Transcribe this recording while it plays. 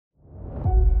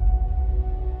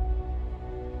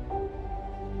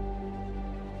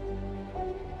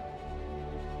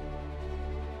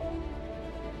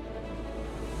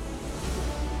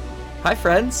Hi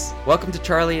friends, welcome to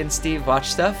Charlie and Steve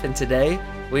Watch Stuff, and today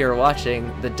we are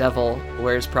watching The Devil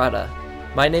Wears Prada.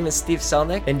 My name is Steve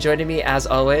Selnick, and joining me as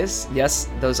always, yes,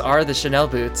 those are the Chanel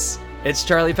boots, it's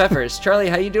Charlie Peppers. Charlie,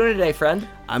 how you doing today, friend?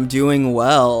 I'm doing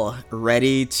well,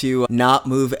 ready to not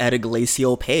move at a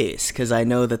glacial pace, because I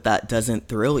know that doesn't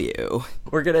thrill you.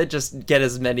 We're gonna just get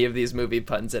as many of these movie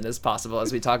puns in as possible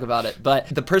as we talk about it, but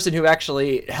the person who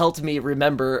actually helped me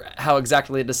remember how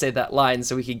exactly to say that line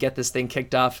so we could get this thing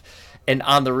kicked off and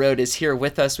on the road is here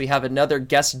with us. We have another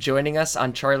guest joining us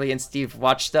on Charlie and Steve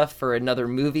Watch Stuff for another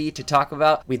movie to talk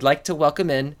about. We'd like to welcome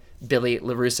in Billy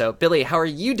Lorusso. Billy, how are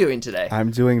you doing today?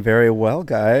 I'm doing very well,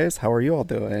 guys. How are you all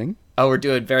doing? Oh, we're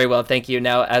doing very well, thank you.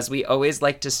 Now, as we always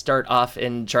like to start off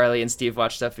in Charlie and Steve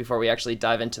Watch Stuff before we actually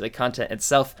dive into the content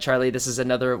itself, Charlie, this is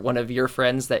another one of your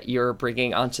friends that you're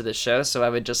bringing onto the show, so I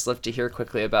would just love to hear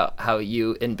quickly about how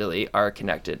you and Billy are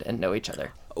connected and know each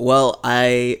other. Well,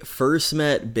 I first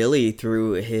met Billy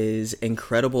through his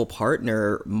incredible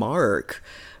partner, Mark.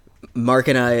 Mark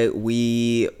and I,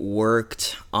 we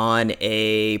worked on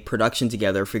a production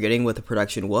together, forgetting what the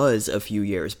production was a few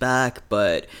years back,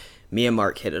 but me and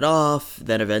Mark hit it off.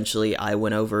 Then eventually I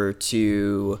went over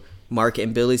to Mark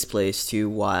and Billy's place to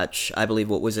watch, I believe,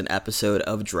 what was an episode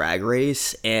of Drag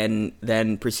Race, and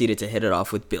then proceeded to hit it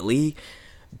off with Billy.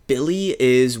 Billy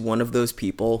is one of those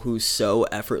people who's so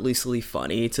effortlessly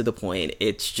funny to the point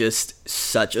it's just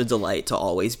such a delight to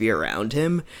always be around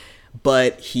him,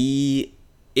 but he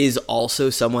is also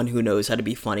someone who knows how to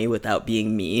be funny without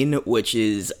being mean, which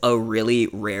is a really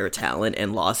rare talent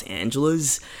in Los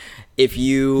Angeles. If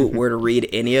you were to read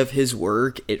any of his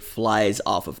work, it flies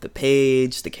off of the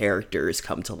page, the characters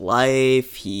come to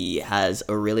life, he has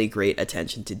a really great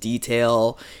attention to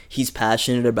detail, he's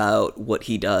passionate about what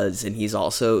he does, and he's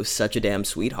also such a damn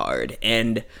sweetheart.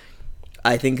 And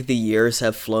I think the years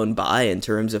have flown by in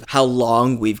terms of how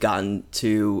long we've gotten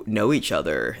to know each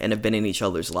other and have been in each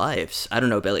other's lives. I don't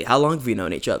know, Billy, how long have we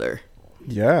known each other?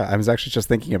 Yeah, I was actually just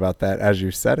thinking about that as you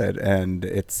said it, and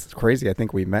it's crazy. I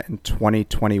think we met in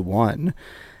 2021,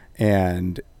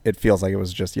 and it feels like it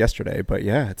was just yesterday. But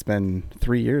yeah, it's been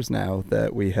 3 years now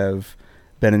that we have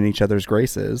been in each other's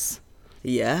graces.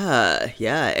 Yeah,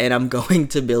 and I'm going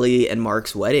to Billy and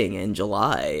Mark's wedding in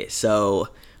July, so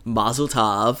Mazel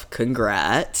Tov,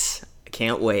 congrats.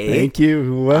 Can't wait. Thank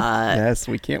you. Yes,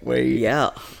 we can't wait.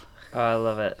 Yeah. Oh, I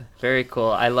love it. Very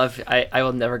cool. I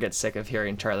will never get sick of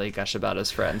hearing Charlie gush about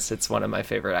his friends. It's one of my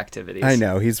favorite activities. I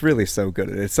know. He's really so good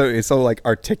at it. It's so like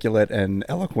articulate and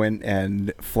eloquent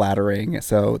and flattering.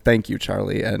 So thank you,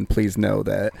 Charlie. And please know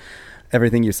that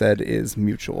everything you said is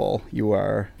mutual. You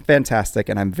are fantastic,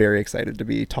 and I'm very excited to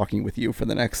be talking with you for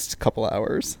the next couple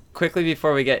hours. Quickly,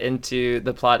 before we get into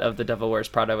the plot of The Devil Wears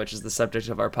Prada, which is the subject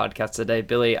of our podcast today,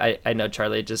 Billy, I know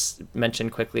Charlie just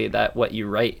mentioned quickly that what you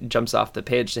write jumps off the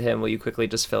page to him. Will you quickly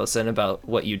just fill us in about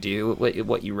what you do,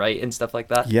 what you write and stuff like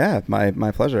that? Yeah,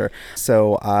 my pleasure.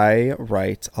 So I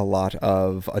write a lot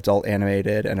of adult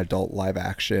animated and adult live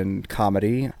action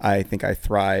comedy. I think I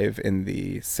thrive in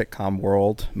the sitcom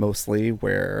world mostly,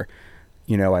 where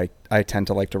I tend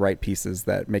to like to write pieces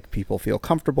that make people feel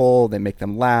comfortable. They make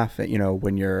them laugh.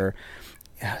 When you're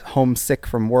homesick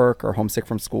from work or homesick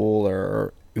from school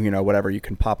or, whatever, you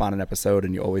can pop on an episode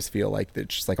and you always feel like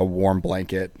it's just like a warm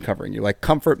blanket covering you, like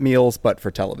comfort meals, but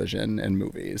for television and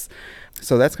movies.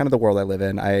 So that's kind of the world I live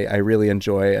in. I really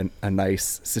enjoy a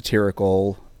nice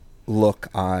satirical look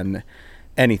on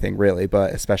anything really,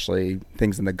 but especially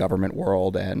things in the government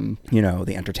world and,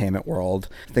 the entertainment world.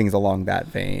 Things along that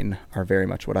vein are very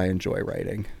much what I enjoy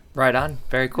writing. Right on.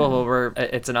 Very cool. Well,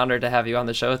 it's an honor to have you on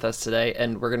the show with us today,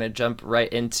 and we're going to jump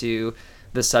right into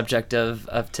the subject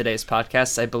of today's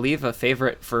podcast. I believe a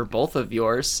favorite for both of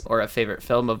yours, or a favorite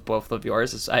film of both of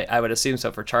yours, is, I would assume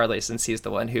so for Charlie, since he's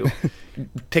the one who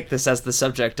picked this as the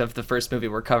subject of the first movie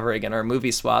we're covering in our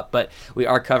movie swap. But we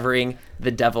are covering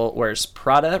The Devil Wears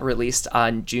Prada, released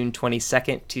on June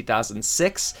 22nd,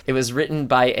 2006. It was written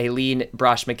by Aileen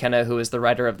Brosh McKenna, who is the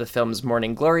writer of the films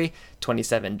Morning Glory,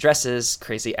 27 Dresses,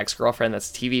 Crazy Ex-Girlfriend, that's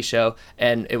a TV show,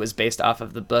 and it was based off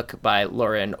of the book by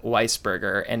Lauren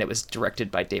Weisberger, and it was directed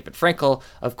by David Frankel,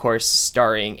 of course,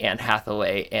 starring Anne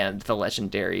Hathaway and the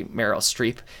legendary Meryl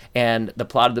Streep. And the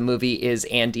plot of the movie is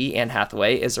Anne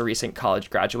Hathaway, is a recent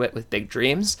college graduate with big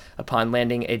dreams. Upon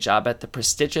landing a job at the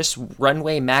prestigious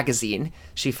Runway magazine,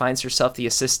 she finds herself the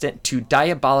assistant to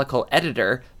diabolical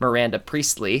editor Miranda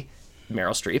Priestley,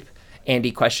 Meryl Streep,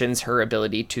 Andy questions her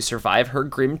ability to survive her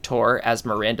grim tour as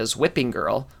Miranda's whipping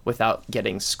girl without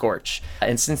getting scorched.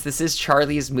 And since this is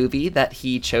Charlie's movie that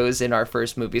he chose in our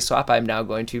first movie swap, I'm now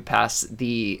going to pass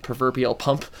the proverbial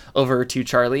pump over to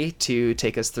Charlie to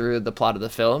take us through the plot of the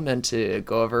film and to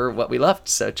go over what we loved.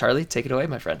 So Charlie, take it away,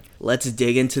 my friend. Let's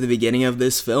dig into the beginning of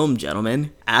this film,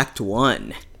 gentlemen. Act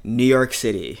 1, New York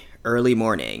City. Early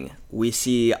morning. We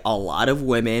see a lot of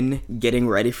women getting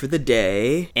ready for the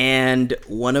day, and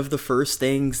one of the first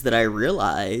things that I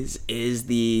realize is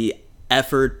the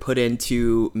effort put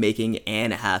into making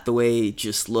Anne Hathaway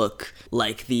just look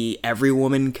like the every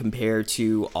woman compared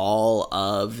to all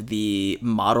of the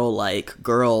model-like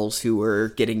girls who were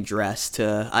getting dressed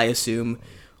to, I assume,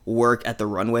 work at the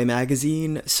Runway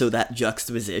magazine. So that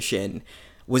juxtaposition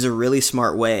was a really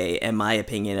smart way, in my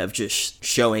opinion, of just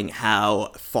showing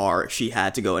how far she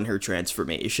had to go in her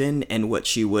transformation and what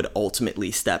she would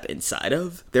ultimately step inside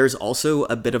of. There's also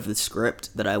a bit of the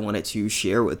script that I wanted to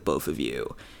share with both of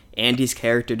you. Andy's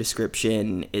character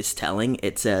description is telling.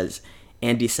 It says,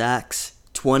 Andy Sachs,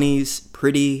 20s,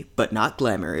 pretty but not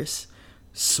glamorous,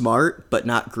 smart but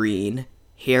not green,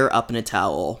 hair up in a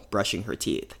towel, brushing her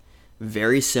teeth.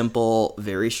 Very simple,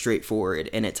 very straightforward,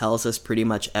 and it tells us pretty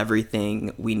much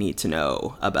everything we need to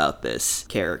know about this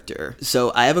character.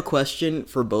 So I have a question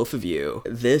for both of you.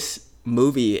 This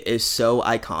movie is so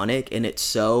iconic and it's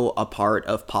so a part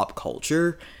of pop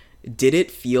culture. Did it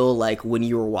feel like when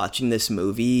you were watching this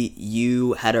movie,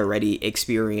 you had already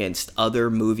experienced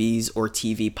other movies or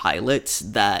TV pilots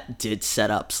that did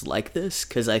setups like this?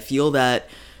 Because I feel that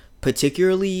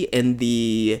particularly in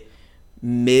the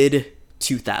mid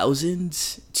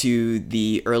 2000s to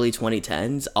the early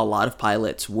 2010s, a lot of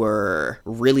pilots were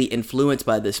really influenced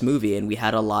by this movie, and we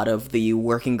had a lot of the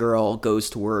working girl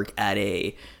goes to work at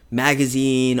a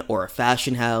magazine or a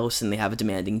fashion house and they have a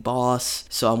demanding boss.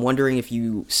 So I'm wondering if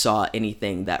you saw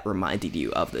anything that reminded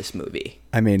you of this movie.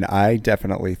 I mean, I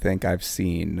definitely think I've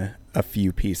seen a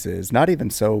few pieces, not even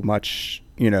so much,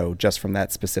 just from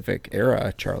that specific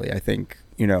era, Charlie. I think,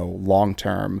 long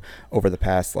term, over the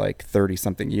past 30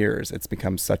 something years, it's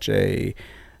become such a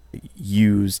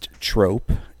used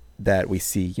trope that we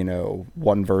see,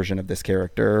 one version of this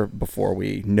character before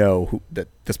we know that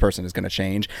this person is going to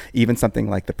change. Even something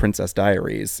like The Princess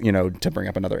Diaries, to bring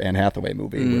up another Anne Hathaway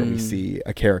movie, where we see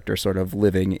a character sort of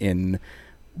living in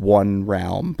one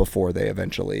realm before they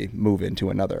eventually move into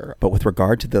another. But with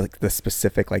regard to the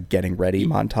specific getting ready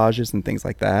montages and things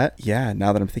like that, yeah,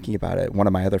 now that I'm thinking about it, one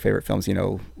of my other favorite films,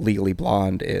 Legally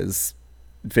Blonde, is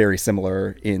very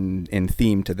similar in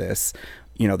theme to this.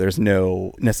 There's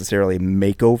no necessarily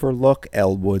makeover look.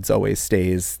 Elle Woods always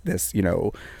stays this,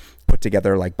 put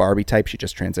together Barbie type. She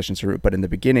just transitions through. But in the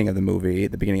beginning of the movie,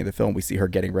 the beginning of the film, we see her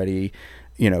getting ready,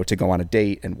 to go on a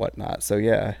date and whatnot. So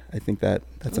yeah, I think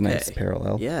that's a nice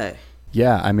parallel.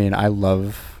 Yeah, I mean, I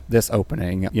love this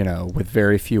opening. With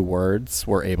very few words,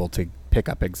 we're able to pick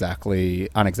up exactly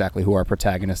who our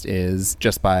protagonist is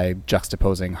just by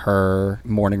juxtaposing her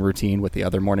morning routine with the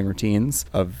other morning routines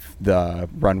of the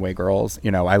runway girls.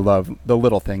 I love the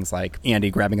little things like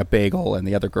Andy grabbing a bagel and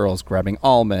the other girls grabbing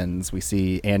almonds. We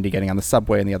see Andy getting on the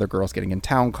subway and the other girls getting in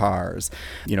town cars.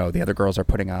 The other girls are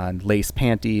putting on lace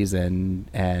panties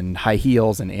and high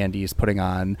heels, and Andy's putting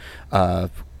on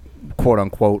quote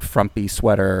unquote frumpy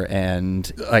sweater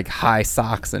and high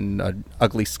socks and an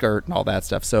ugly skirt and all that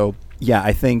stuff. So yeah,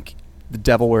 I think The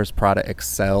Devil Wears Prada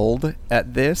excelled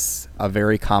at this, a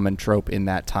very common trope in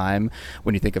that time.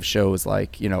 When you think of shows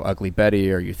like, Ugly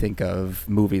Betty, or you think of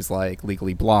movies like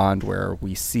Legally Blonde, where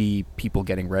we see people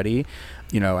getting ready,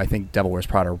 I think Devil Wears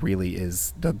Prada really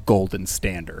is the golden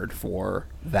standard for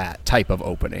that type of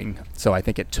opening. So I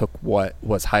think it took what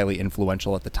was highly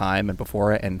influential at the time and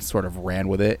before it and sort of ran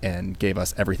with it and gave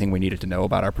us everything we needed to know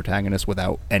about our protagonist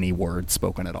without any words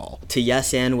spoken at all. To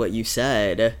yes and what you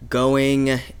said,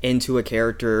 going into a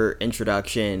character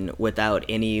introduction without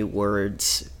any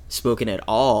words spoken at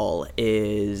all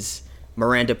is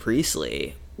Miranda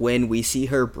Priestley. When we see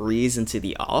her breeze into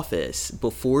the office,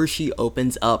 before she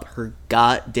opens up her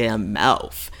goddamn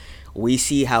mouth, we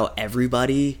see how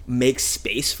everybody makes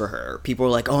space for her. People are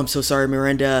like, oh, I'm so sorry,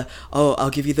 Miranda. Oh, I'll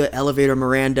give you the elevator,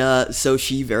 Miranda. So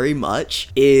she very much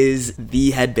is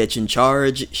the head bitch in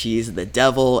charge. She's the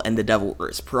devil, and The Devil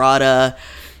Wears Prada.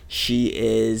 She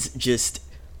is just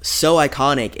so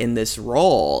iconic in this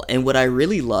role. And what I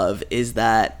really love is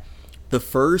that the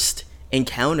first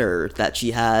encounter that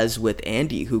she has with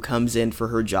Andy, who comes in for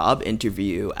her job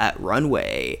interview at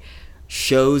Runway,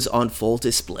 shows on full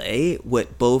display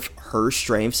what both her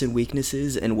strengths and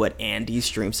weaknesses and what Andy's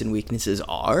strengths and weaknesses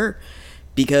are.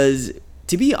 Because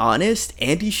to be honest,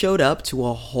 Andy showed up to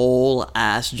a whole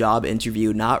ass job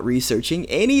interview not researching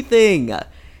anything.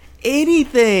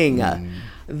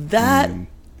 That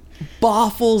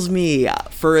baffles me.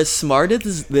 For as smart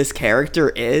as this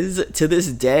character is, to this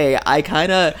day, I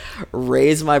kind of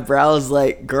raise my brows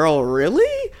like, girl,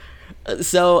 really?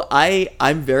 So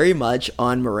I'm very much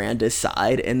on Miranda's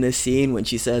side in this scene when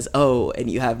she says, oh,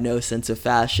 and you have no sense of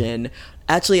fashion.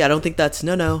 Actually, I don't think that's,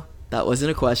 no, that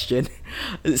wasn't a question.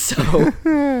 So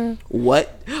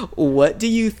what do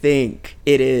you think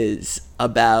it is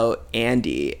about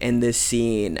Andy in this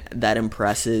scene that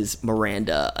impresses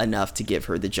Miranda enough to give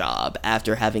her the job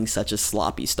after having such a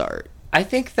sloppy start? I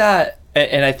think that,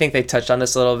 and I think they touched on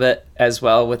this a little bit as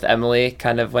well with Emily,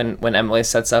 kind of when Emily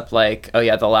sets up like, oh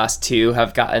yeah, the last two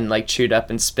have gotten like chewed up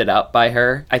and spit out by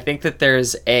her. I think that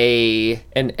there's and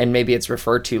maybe it's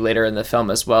referred to later in the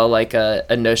film as well, like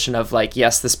a notion of like,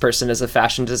 yes, this person is a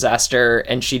fashion disaster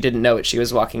and she didn't know what she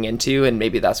was walking into, and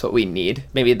maybe that's what we need.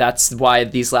 Maybe that's why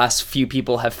these last few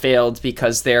people have failed,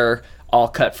 because they're all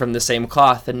cut from the same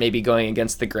cloth, and maybe going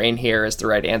against the grain here is the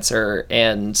right answer.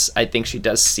 And I think she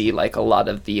does see like a lot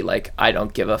of the like, I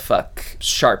don't give a fuck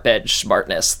sharp edge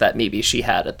smartness that maybe she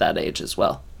had at that age as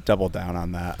well. Double down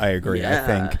on that. I agree.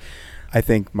 Yeah. I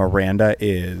think Miranda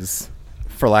is,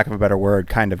 for lack of a better word,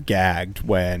 kind of gagged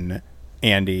when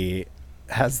Andy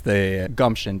has the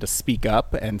gumption to speak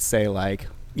up and say like,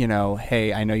 you know,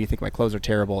 hey, I know you think my clothes are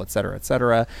terrible, et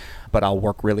cetera, but I'll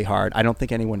work really hard. I don't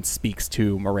think anyone speaks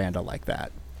to Miranda like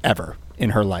that ever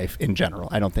in her life in general.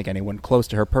 I don't think anyone close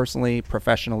to her personally,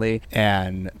 professionally,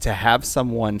 and to have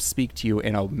someone speak to you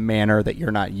in a manner that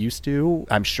you're not used to,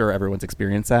 I'm sure everyone's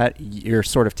experienced that. You're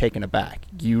sort of taken aback.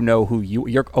 You know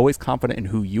you're always confident in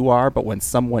who you are, but when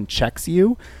someone checks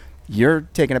you, you're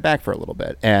taken aback for a little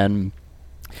bit. And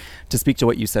to speak to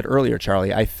what you said earlier,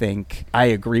 Charlie, I think I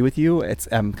agree with you.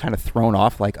 I'm kind of thrown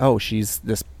off like, oh, she's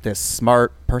this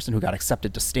smart person who got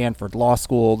accepted to Stanford Law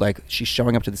School. Like, she's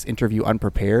showing up to this interview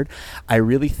unprepared. I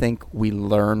really think we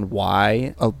learn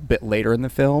why a bit later in the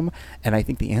film. And I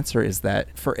think the answer is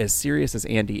that for as serious as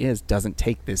Andy is, doesn't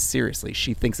take this seriously.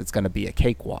 She thinks it's going to be a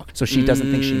cakewalk. So she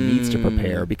doesn't think she needs to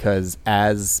prepare because,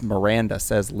 as Miranda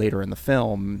says later in the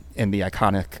film, in the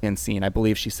iconic scene, I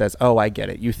believe she says, oh, I get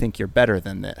it. You think you're better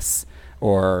than this.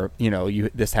 Or, you know,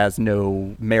 this has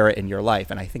no merit in your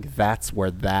life. And I think that's where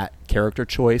that character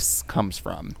choice comes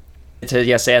from. And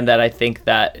that I think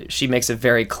that she makes it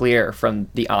very clear from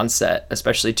the onset,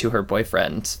 especially to her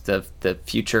boyfriend, the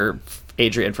future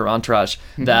Adrian from Entourage,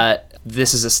 that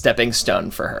this is a stepping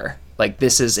stone for her. Like,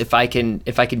 this is, if I can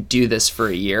do this for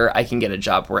a year, I can get a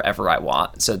job wherever I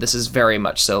want. So this is very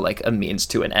much so like a means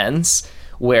to an ends,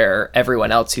 where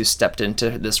everyone else who stepped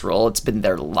into this role, it's been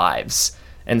their lives.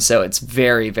 And so it's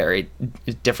very, very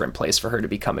different place for her to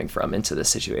be coming from into this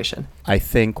situation. I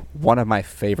think one of my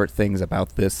favorite things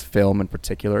about this film in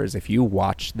particular is if you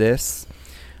watch this,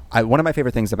 one of my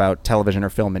favorite things about television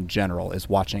or film in general is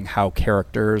watching how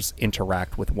characters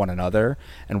interact with one another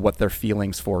and what their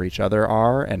feelings for each other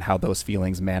are and how those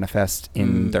feelings manifest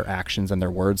in their actions and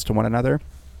their words to one another.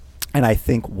 And I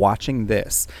think watching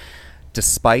this,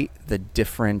 despite the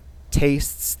different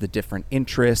tastes, the different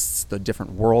interests, the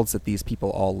different worlds that these people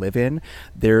all live in,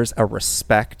 there's a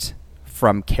respect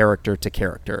from character to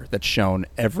character that's shown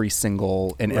every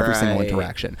single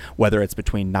interaction, whether it's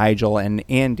between Nigel and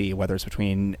Andy, whether it's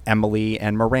between Emily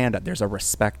and Miranda. There's a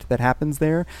respect that happens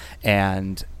there.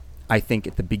 And I think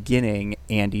at the beginning,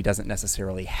 Andy doesn't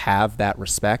necessarily have that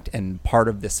respect, and part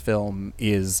of this film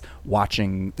is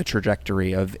watching the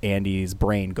trajectory of Andy's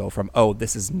brain go from, oh,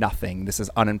 this is nothing, this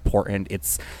is unimportant,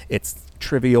 it's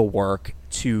trivial work,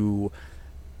 to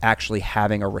actually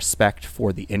having a respect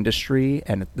for the industry.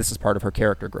 And this is part of her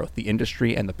character growth, the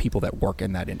industry and the people that work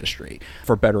in that industry.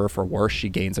 For better or for worse, she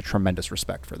gains a tremendous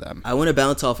respect for them. I want to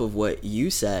bounce off of what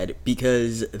you said,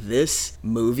 because this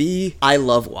movie, I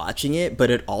love watching it,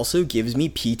 but it also gives me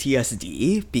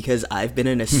PTSD because I've been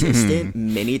an assistant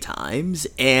many times.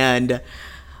 And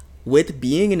with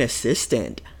being an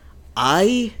assistant,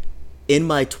 I, in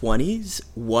my 20s,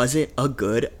 wasn't a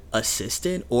good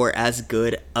assistant, or as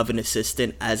good of an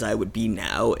assistant as I would be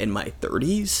now in my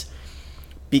 30s,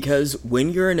 because when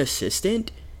you're an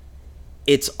assistant,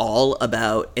 it's all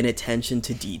about an attention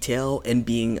to detail and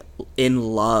being in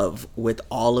love with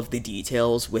all of the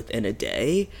details within a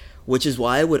day, which is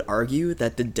why I would argue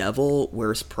that The Devil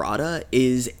Wears Prada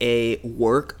is a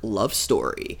work love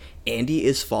story. Andy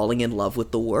is falling in love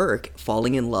with the work,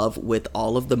 falling in love with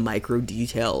all of the micro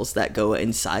details that go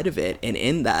inside of it, and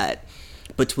in that,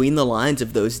 between the lines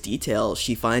of those details,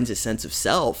 she finds a sense of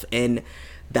self. And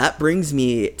that brings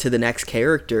me to the next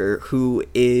character, who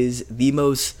is the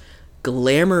most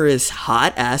glamorous,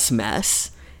 hot-ass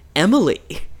mess, Emily.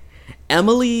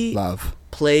 Emily, Love.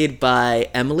 played by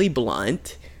Emily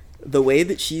Blunt. The way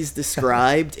that she's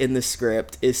described in the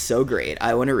script is so great.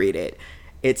 I want to read it.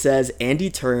 It says, Andy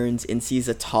turns and sees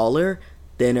a taller,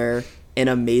 thinner, and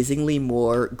amazingly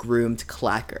more groomed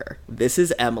clacker. This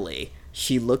is Emily.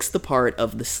 She looks the part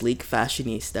of the sleek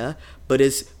fashionista, but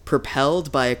is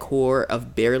propelled by a core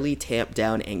of barely tamped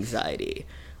down anxiety.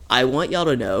 I want y'all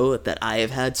to know that I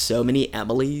have had so many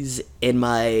Emilys in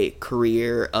my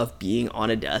career of being on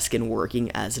a desk and working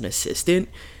as an assistant,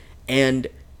 and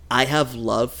I have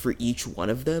love for each one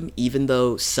of them, even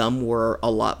though some were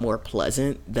a lot more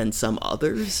pleasant than some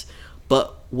others.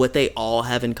 But what they all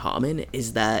have in common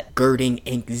is that girding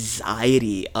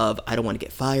anxiety of, I don't want to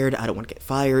get fired, I don't want to get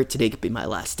fired, today could be my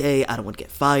last day, I don't want to get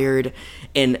fired.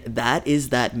 And that is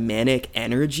that manic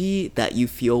energy that you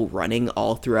feel running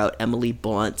all throughout Emily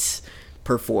Blunt's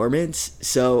performance.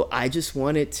 So I just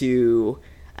wanted to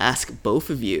ask both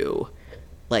of you,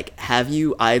 like, have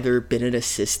you either been an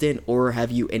assistant or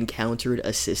have you encountered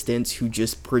assistants who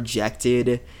just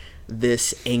projected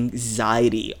this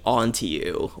anxiety onto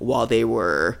you while they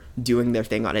were doing their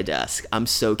thing on a desk? I'm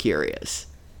so curious.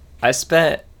 I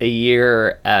spent a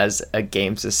year as a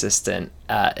games assistant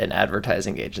at an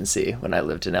advertising agency when I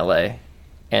lived in LA,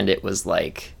 and it was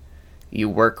like, you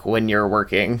work when you're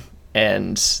working,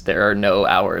 and there are no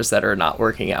hours that are not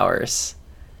working hours.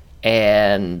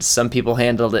 And some people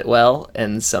handled it well,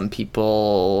 and some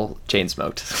people chain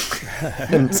smoked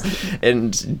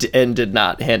and did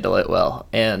not handle it well.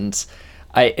 And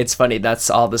it's funny, that's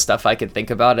all the stuff I could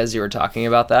think about as you were talking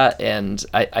about that. And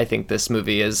I think this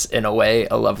movie is, in a way,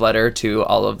 a love letter to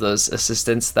all of those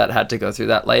assistants that had to go through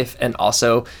that life, and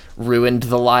also ruined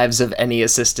the lives of any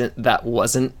assistant that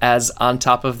wasn't as on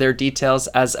top of their details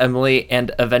as Emily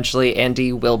and eventually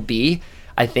Andy will be.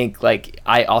 I think, like,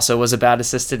 I also was a bad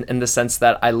assistant in the sense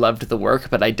that I loved the work,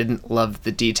 but I didn't love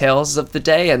the details of the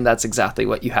day, and that's exactly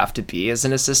what you have to be as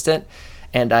an assistant.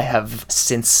 And I have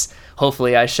since,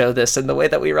 hopefully I show this in the way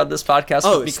that we run this podcast,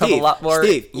 will become Steve, a lot more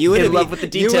you would in love with the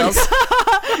details.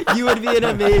 You would be an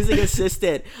amazing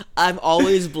assistant. I'm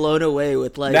always blown away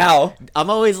with, like, Now. I'm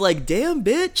always like, damn,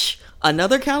 bitch,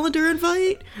 another calendar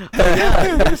invite? But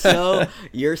yeah,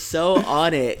 you're so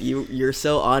on it. You're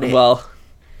so on it. Well,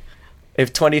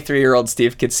 if 23-year-old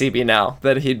Steve could see me now,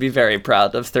 then he'd be very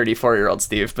proud of 34-year-old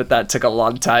Steve. But that took a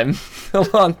long time,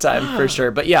 for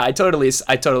sure. But yeah, I totally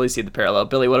see the parallel.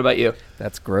 Billy, what about you?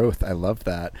 That's growth. I love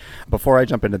that. Before I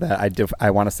jump into that,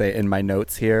 I want to say in my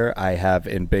notes here, I have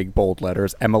in big bold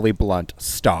letters, Emily Blunt,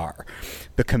 star.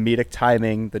 The comedic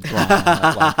timing, the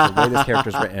drama, like the way this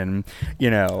character's written.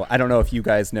 You know, I don't know if you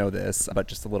guys know this, but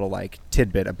just a little like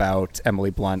tidbit about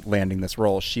Emily Blunt landing this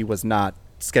role. She was not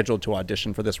scheduled to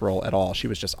audition for this role at all. She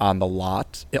was just on the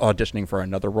lot auditioning for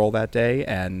another role that day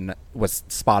and was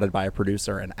spotted by a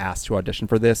producer and asked to audition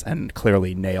for this and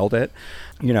clearly nailed it.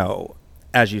 You know,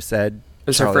 as you said, It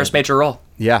was her first major role.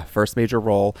 Yeah, first major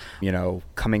role. You know,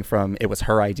 coming from, it was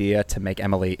her idea to make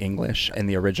Emily English in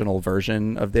the original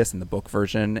version of this, in the book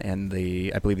version, and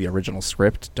I believe the original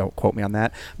script, don't quote me on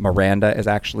that. Miranda is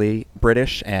actually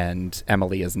British and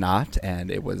Emily is not,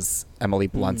 and it was Emily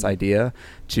Blunt's idea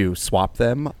to swap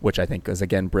them, which I think is,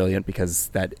 again, brilliant because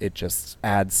that it just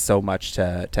adds so much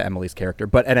to Emily's character.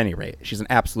 But at any rate, she's an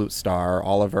absolute star.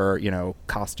 All of her, you know,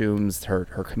 costumes, her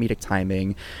comedic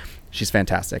timing, she's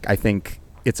fantastic. I think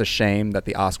it's a shame that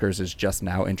the Oscars is just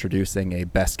now introducing a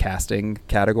best casting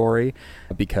category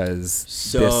because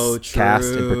this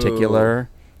cast in particular,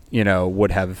 you know, would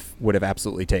have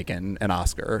absolutely taken an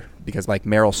Oscar because, like,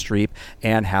 Meryl Streep,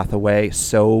 Anne Hathaway,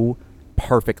 so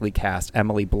perfectly cast,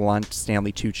 Emily Blunt,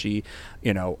 Stanley Tucci,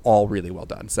 you know, all really well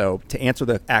done. So to answer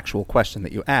the actual question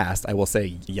that you asked, I will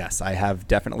say yes, I have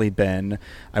definitely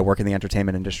I work in the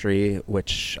entertainment industry,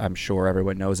 which I'm sure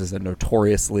everyone knows is a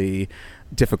notoriously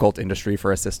difficult industry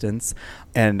for assistants,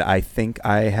 and I think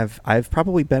I've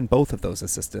probably been both of those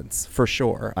assistants for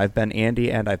sure. I've been Andy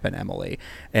and I've been Emily,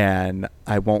 and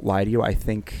I won't lie to you, I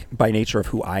think by nature of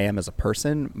who I am as a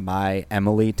person, my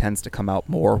Emily tends to come out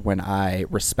more when I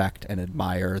respect and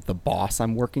admire the boss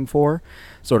I'm working for,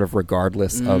 sort of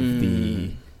regardless of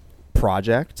the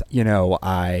project. You know,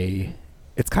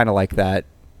 it's kind of like that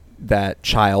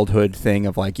childhood thing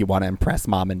of, like, you want to impress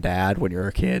mom and dad when you're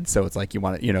a kid, so it's like you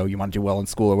want to do well in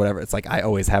school or whatever. It's like I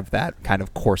always have that kind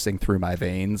of coursing through my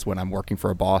veins when I'm working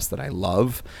for a boss that I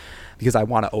love. because I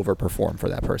want to overperform for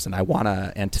that person. I want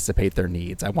to anticipate their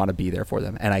needs. I want to be there for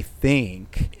them. And I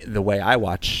think the way I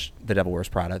watch The Devil Wears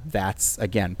Prada, that's,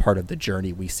 again, part of the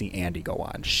journey we see Andy go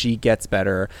on. She gets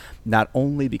better not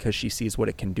only because she sees what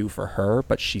it can do for her,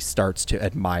 but she starts to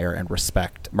admire and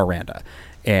respect Miranda.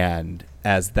 And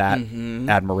as that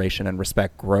admiration and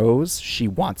respect grows, she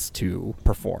wants to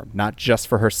perform, not just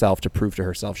for herself to prove to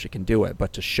herself she can do it,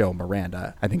 but to show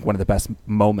Miranda. I think one of the best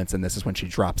moments in this is when she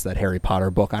drops that Harry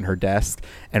Potter book on her desk,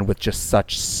 and with just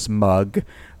such smug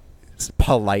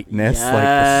politeness, like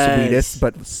the sweetest,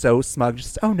 but so smug,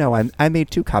 just, oh no, I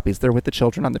made 2 copies, they're with the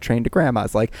children on the train to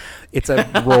grandma's. Like, it's a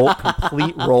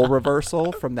complete role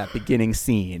reversal from that beginning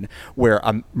scene where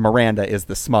Miranda is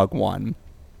the smug one.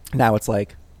 Now it's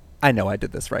like, I know I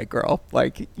did this right, girl.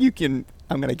 Like, I'm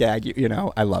gonna gag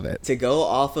you, I love it. To go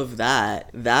off of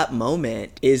that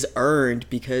moment is earned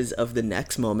because of the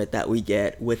next moment that we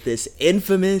get with this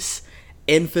infamous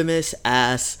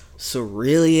ass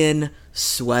cerulean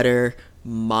sweater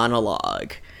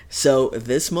monologue. So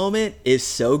this moment is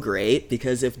so great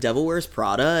because if Devil Wears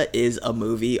Prada is a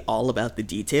movie all about the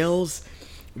details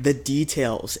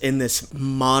in this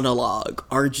monologue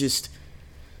are just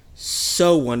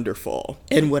so wonderful.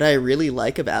 And what I really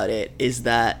like about it is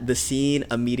that the scene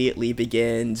immediately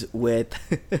begins with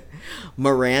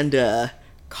Miranda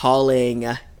calling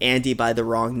Andy by the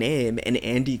wrong name and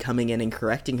Andy coming in and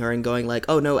correcting her and going like,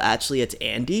 oh no, actually it's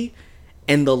Andy.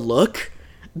 And the look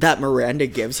that Miranda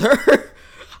gives her,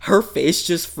 her face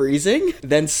just freezing,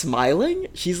 then smiling.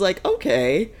 She's like,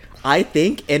 okay. I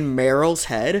think in Meryl's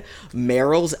head,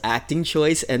 Meryl's acting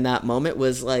choice in that moment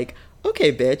was like,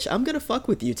 okay, bitch, I'm gonna fuck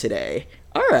with you today.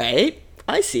 All right,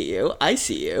 I see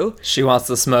you. She wants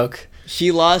the smoke.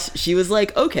 She was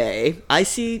like, okay, I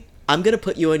see, I'm gonna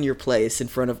put you in your place in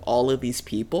front of all of these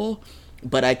people,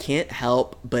 but I can't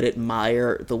help but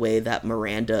admire the way that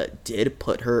Miranda did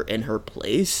put her in her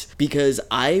place, because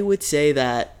I would say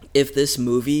that if this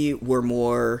movie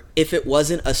were if it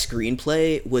wasn't a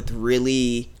screenplay with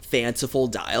really fanciful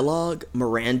dialogue,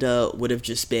 Miranda would have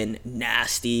just been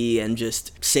nasty and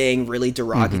just saying really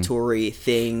derogatory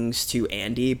things to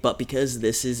Andy. But because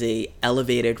this is a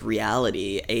elevated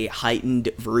reality, a heightened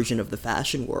version of the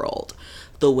fashion world,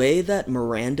 the way that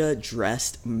Miranda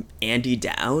dressed Andy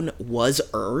down was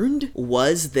earned.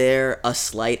 Was there a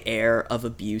slight air of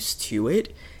abuse to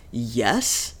it?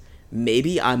 Yes.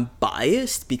 Maybe I'm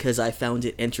biased because I found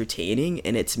it entertaining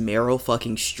and it's Meryl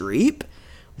fucking Streep.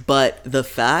 But the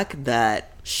fact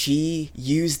that she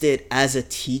used it as a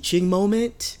teaching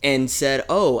moment and said,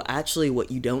 oh, actually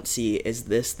what you don't see is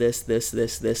this.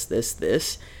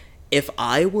 If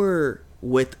I were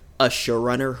with a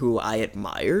showrunner who I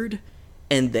admired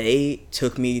and they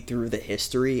took me through the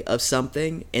history of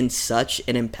something in such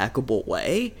an impeccable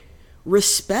way,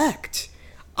 respect.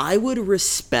 I would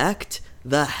respect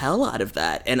the hell out of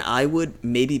that, and I would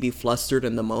maybe be flustered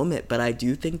in the moment, but I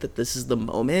do think that this is the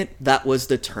moment that was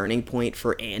the turning point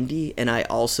for Andy, and I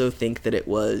also think that it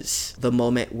was the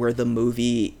moment where the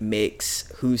movie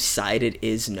makes whose side it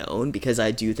is known, because I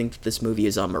do think that this movie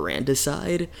is on Miranda's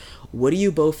side. What do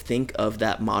you both think of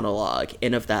that monologue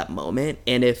and of that moment?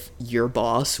 And if your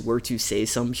boss were to say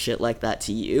some shit like that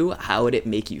to you, how would it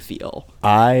make you feel?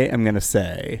 I'm going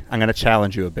to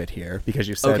challenge you a bit here, because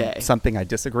you said something I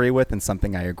disagree with and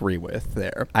something I agree with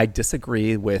there. I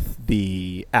disagree with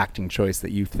the acting choice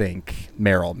that you think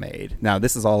Meryl made. Now,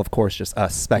 this is all, of course, just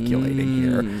us speculating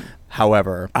here.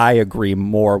 However, I agree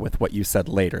more with what you said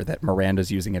later, that Miranda's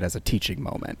using it as a teaching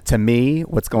moment. To me,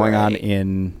 what's going on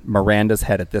in Miranda's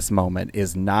head at this moment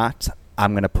is not,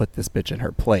 I'm going to put this bitch in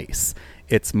her place.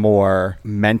 It's more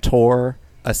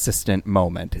mentor-assistant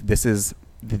moment. This is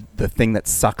the thing that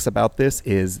sucks about this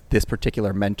is this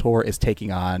particular mentor is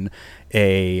taking on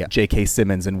a J.K.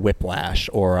 Simmons in Whiplash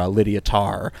or a Lydia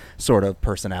Tarr sort of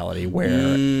personality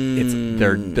where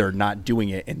they're not doing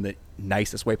it in the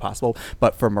nicest way possible.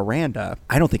 But for Miranda,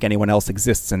 I don't think anyone else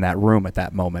exists in that room at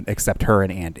that moment except her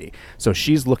and Andy. So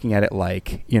she's looking at it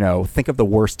like, think of the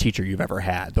worst teacher you've ever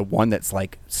had, the one that's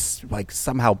like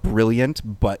somehow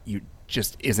brilliant, but you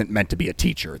just isn't meant to be a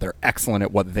teacher. They're excellent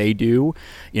at what they do.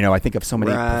 I think of so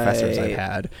many professors I've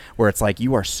had where it's like,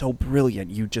 you are so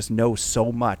brilliant, you just know so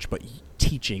much, but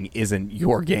teaching isn't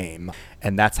your game.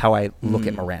 And that's how I look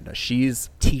at Miranda. She's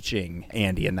teaching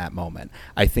Andy in that moment.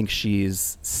 I think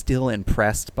she's still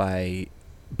impressed by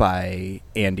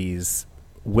Andy's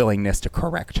willingness to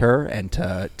correct her and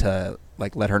to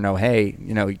like let her know, hey,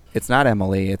 it's not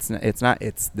Emily, it's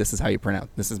this is how you pronounce,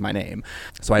 this is my name.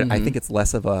 So I think it's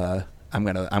less of a I'm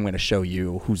gonna show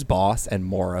you who's boss and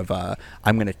more of a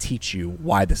I'm gonna teach you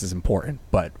why this is important.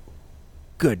 But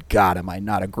good God, am I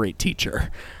not a great teacher?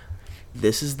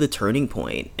 this is the turning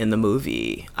point in the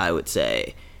movie, I would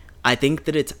say. I think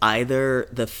that it's either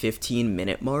the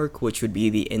 15-minute mark, which would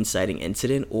be the inciting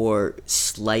incident, or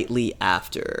slightly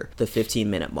after the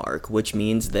 15-minute mark, which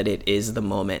means that it is the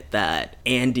moment that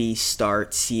Andy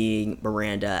starts seeing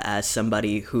Miranda as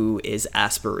somebody who is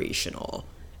aspirational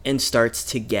and starts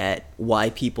to get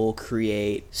why people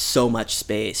create so much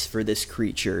space for this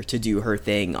creature to do her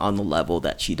thing on the level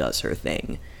that she does her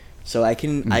thing. So I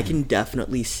can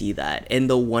definitely see that. And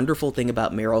the wonderful thing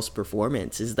about Meryl's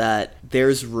performance is that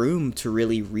there's room to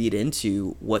really read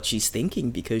into what she's thinking,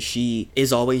 because she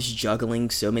is always juggling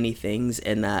so many things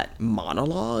in that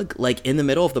monologue. Like, in the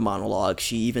middle of the monologue,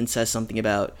 she even says something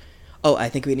about, oh, I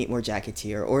think we need more jackets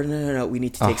here, or no, we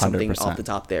need to take 100%. Something off the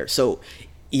top there. So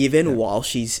even while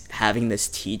she's having this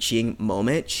teaching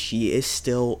moment, she is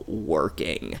still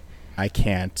working. I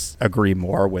can't agree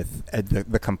more with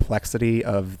the complexity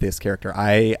of this character.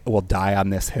 I will die on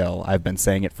this hill. I've been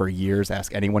saying it for years.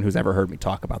 Ask anyone who's ever heard me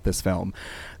talk about this film.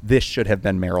 This should have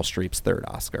been Meryl Streep's third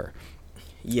Oscar.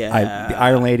 Yeah. The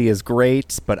Iron Lady is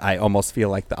great, but I almost feel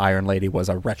like the Iron Lady was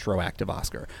a retroactive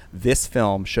Oscar. This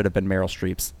film should have been Meryl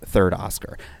Streep's third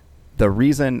Oscar. The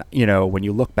reason, when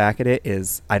you look back at it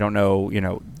is, I don't know,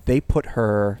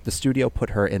 the studio put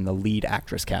her in the lead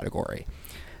actress category.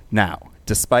 Now,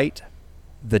 despite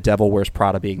The Devil Wears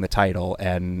Prada being the title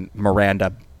and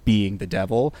Miranda being the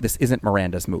devil, this isn't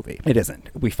Miranda's movie. It isn't.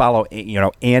 We follow,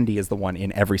 Andy is the one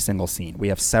in every single scene. We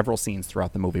have several scenes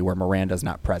throughout the movie where Miranda's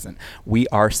not present. We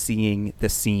are seeing the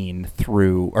scene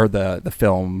through, or the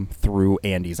film through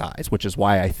Andy's eyes, which is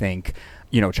why I think,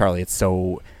 Charlie, it's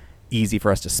so easy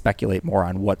for us to speculate more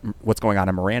on what's going on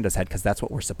in Miranda's head, because that's what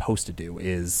we're supposed to do,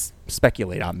 is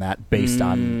speculate on that based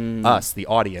on us, the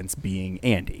audience, being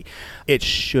Andy.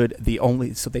 So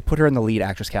they put her in the lead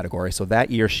actress category. So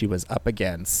that year she was up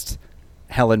against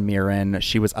Helen Mirren,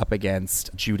 she was up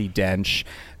against Judi Dench,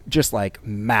 just like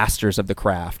masters of the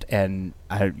craft. And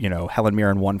Helen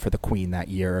Mirren won for The Queen that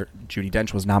year. Judi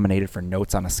Dench was nominated for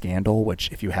Notes on a Scandal, which,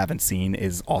 if you haven't seen,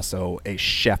 is also a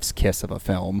chef's kiss of a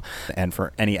film. And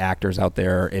for any actors out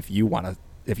there, if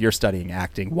you're studying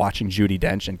acting, watching Judi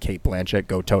Dench and Cate Blanchett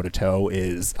go toe to toe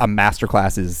is a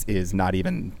masterclass. Is not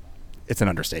even. It's an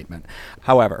understatement.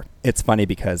 However, it's funny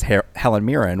because Helen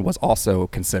Mirren was also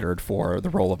considered for the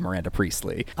role of Miranda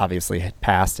Priestley. Obviously had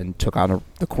passed and took on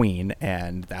The Queen,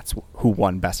 and that's who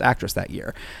won Best Actress that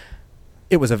year.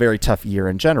 It was a very tough year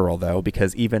in general, though,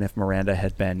 because even if Miranda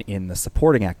had been in the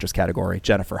supporting actress category,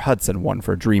 Jennifer Hudson won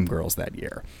for Dreamgirls that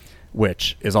year,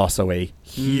 which is also a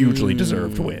hugely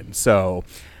deserved win. So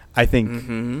I think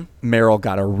Meryl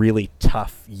got a really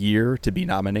tough year to be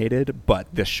nominated, but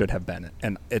this should have been,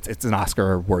 and it's an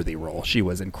Oscar-worthy role. She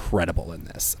was incredible in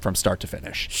this from start to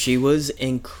finish. She was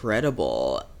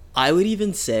incredible. I would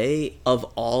even say, of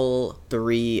all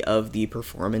three of the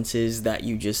performances that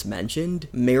you just mentioned,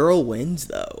 Meryl wins,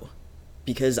 though,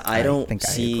 because I don't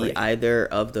see either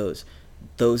of those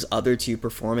other two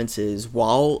performances,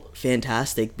 while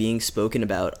fantastic, being spoken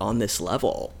about on this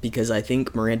level, because I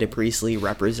think Miranda Priestley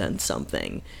represents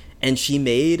something, and she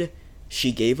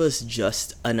gave us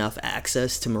just enough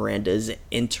access to Miranda's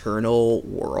internal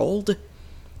world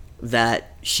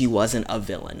that she wasn't a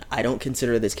villain. I don't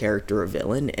consider this character a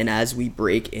villain, and as we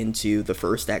break into the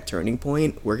first act turning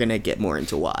point, we're gonna get more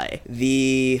into why.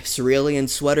 The cerulean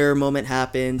sweater moment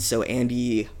happens, so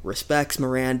Andy respects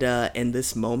Miranda, and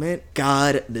this moment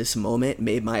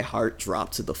made my heart drop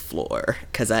to the floor,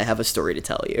 because I have a story to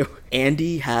tell you.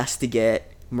 Andy has to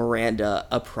get Miranda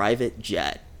a private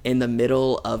jet in the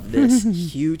middle of this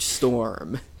huge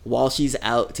storm while she's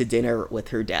out to dinner with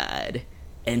her dad.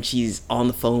 And she's on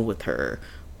the phone with her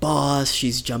boss.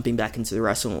 She's jumping back into the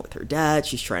restaurant with her dad.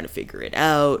 She's trying to figure it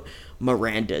out.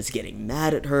 Miranda's getting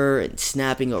mad at her and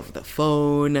snapping over the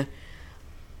phone.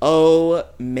 Oh,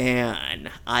 man.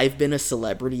 I've been a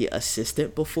celebrity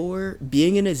assistant before.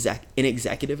 Being an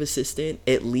executive assistant,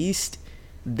 at least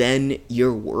then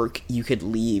your work you could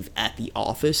leave at the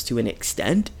office to an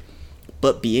extent.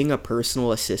 But being a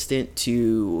personal assistant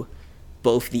to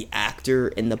both the actor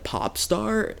and the pop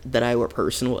star that I were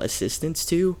personal assistants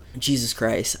to, Jesus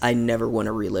Christ, I never want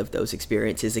to relive those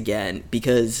experiences again,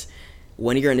 because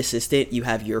when you're an assistant, you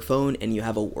have your phone and you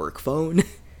have a work phone.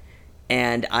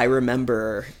 And I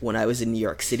remember when I was in New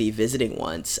York City visiting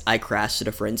once, I crashed at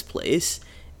a friend's place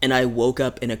and I woke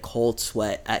up in a cold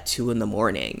sweat at 2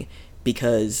 a.m.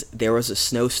 because there was a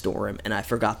snowstorm and I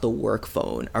forgot the work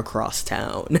phone across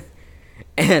town.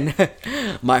 And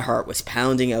my heart was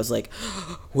pounding. I was like,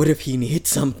 what if he needs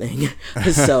something?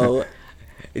 So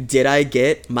Did I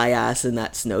get my ass in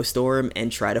that snowstorm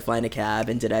and try to find a cab,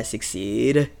 and did I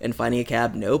succeed in finding a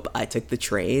cab? Nope. I took the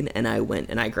train and I went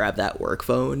and I grabbed that work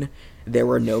phone. There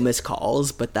were no missed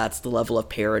calls, but that's the level of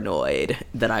paranoid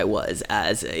that I was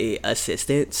as a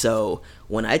assistant. So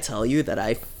when I tell you that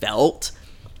I felt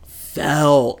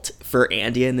for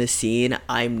Andy in this scene,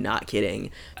 I'm not kidding.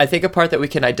 I think a part that we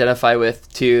can identify with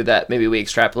too, that maybe we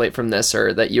extrapolate from this,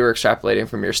 or that you were extrapolating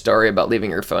from your story about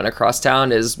leaving your phone across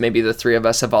town, is maybe the three of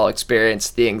us have all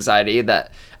experienced the anxiety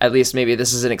that, at least maybe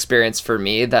this is an experience for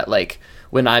me, that like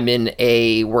when I'm in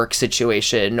a work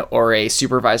situation or a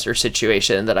supervisor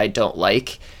situation that I don't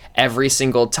like, every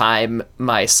single time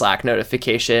my Slack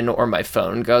notification or my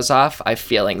phone goes off, I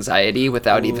feel anxiety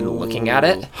without even looking at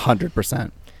it.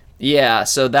 100%. Yeah,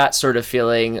 so that sort of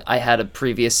feeling, I had a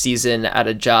previous season at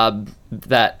a job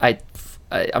that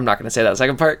I'm not going to say that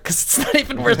second part because it's not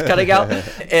even worth cutting out.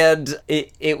 And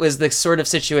it was the sort of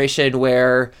situation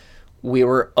where we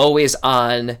were always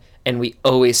on and we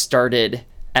always started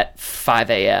at 5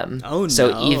 a.m. Oh, no.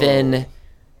 So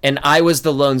and I was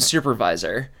the lone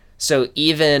supervisor. So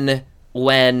even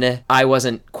when I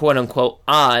wasn't quote unquote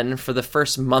on for the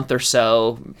first month or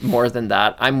so, more than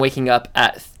that, I'm waking up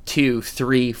at 2,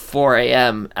 3, 4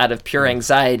 a.m. out of pure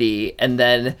anxiety, and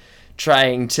then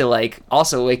trying to like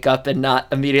also wake up and not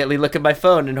immediately look at my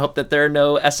phone and hope that there are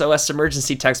no SOS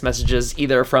emergency text messages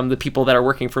either from the people that are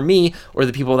working for me or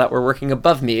the people that were working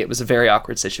above me. It was a very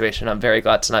awkward situation. I'm very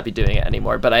glad to not be doing it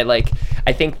anymore. But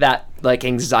I think that like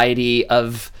anxiety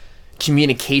of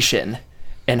communication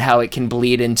and how it can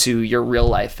bleed into your real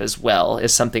life as well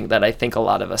is something that I think a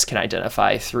lot of us can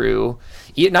identify through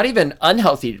not even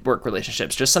unhealthy work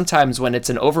relationships, just sometimes when it's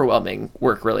an overwhelming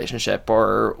work relationship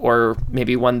or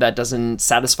maybe one that doesn't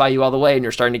satisfy you all the way and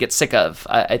you're starting to get sick of.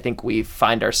 I think we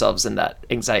find ourselves in that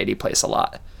anxiety place a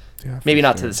lot. Yeah, maybe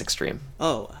not to this extreme.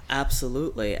 Oh,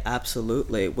 absolutely.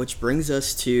 Absolutely. Which brings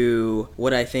us to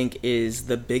what I think is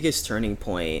the biggest turning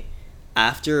point.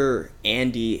 After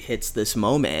Andy hits this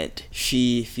moment,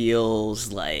 she feels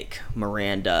like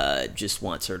Miranda just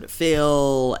wants her to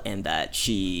fail and that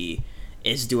she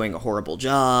is doing a horrible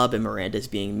job and Miranda's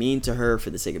being mean to her for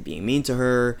the sake of being mean to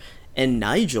her. And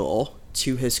Nigel,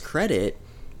 to his credit,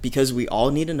 because we all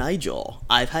need a Nigel.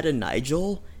 I've had a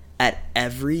Nigel at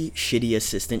every shitty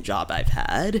assistant job I've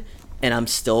had, and I'm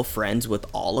still friends with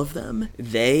all of them.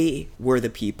 They were the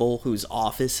people whose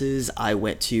offices I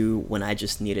went to when I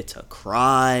just needed to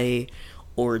cry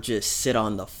or just sit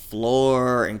on the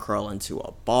floor and curl into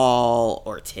a ball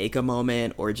or take a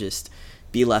moment or just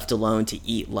be left alone to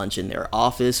eat lunch in their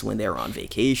office when they're on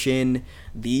vacation.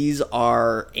 These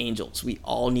are angels. We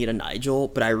all need a Nigel,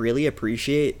 but I really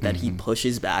appreciate that he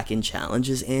pushes back and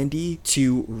challenges Andy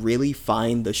to really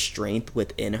find the strength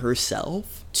within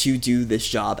herself to do this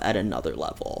job at another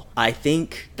level. I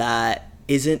think that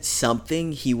isn't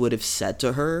something he would have said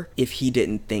to her if he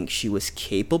didn't think she was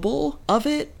capable of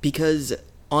it, because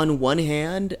on one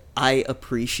hand, I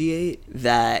appreciate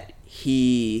that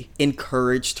he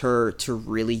encouraged her to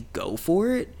really go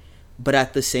for it. But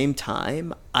at the same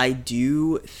time, I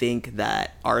do think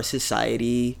that our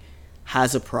society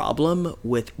has a problem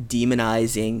with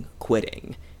demonizing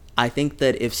quitting. I think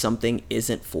that if something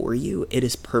isn't for you, it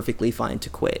is perfectly fine to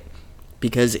quit.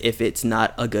 Because if it's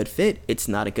not a good fit, it's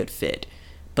not a good fit.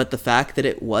 But the fact that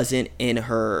it wasn't in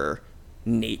her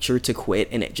nature to quit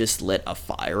and it just lit a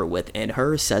fire within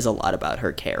her says a lot about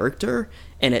her character,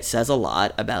 and it says a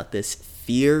lot about this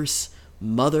fierce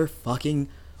motherfucking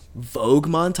Vogue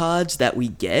montage that we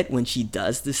get when she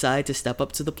does decide to step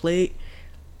up to the plate.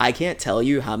 I can't tell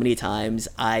you how many times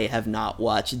I have not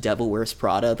watched Devil Wears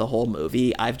Prada the whole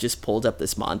movie. I've just pulled up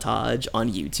this montage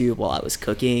on YouTube while I was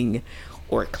cooking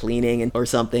or cleaning or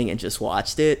something and just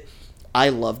watched it. I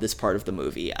love this part of the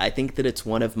movie. I think that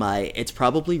it's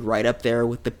probably right up there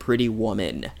with the Pretty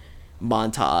Woman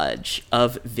montage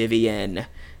of Vivian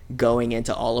going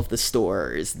into all of the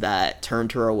stores that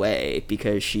turned her away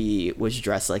because she was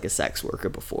dressed like a sex worker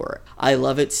before. I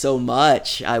love it so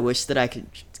much. I wish that I could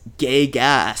gay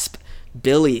gasp.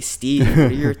 Billy, Steve,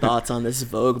 what are your thoughts on this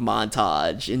Vogue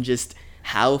montage and just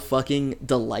how fucking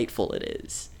delightful it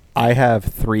is? I have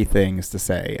 3 things to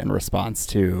say in response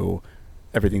to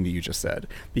everything that you just said,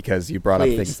 because you brought up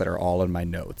things that are all in my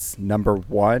notes. Number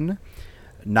 1,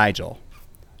 Nigel,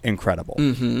 incredible.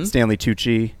 Stanley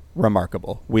Tucci,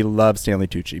 remarkable. We love Stanley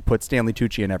Tucci. Put Stanley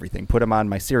Tucci in everything. Put him on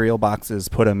my cereal boxes.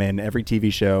 Put him in every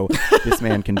TV show. This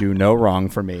man can do no wrong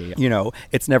for me. You know,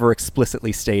 it's never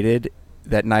explicitly stated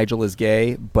that Nigel is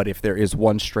gay, but if there is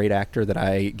one straight actor that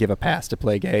I give a pass to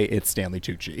play gay, it's Stanley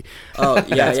Tucci. Oh,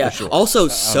 yeah, yeah. Sure. Also,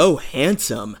 so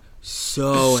handsome.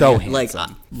 so handsome, like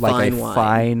like fine a wine.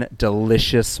 fine,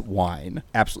 delicious wine.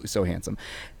 Absolutely so handsome.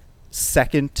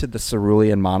 Second to the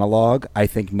cerulean monologue, I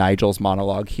think Nigel's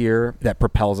monologue here that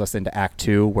propels us into Act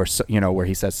 2, where where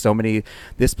he says,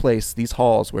 this place, these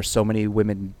halls where so many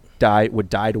women would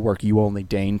die to work, you only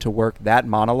deign to work. That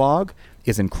monologue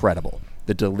is incredible.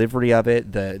 The delivery of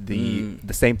it, the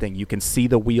same thing. You can see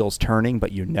the wheels turning,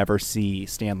 but you never see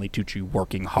Stanley Tucci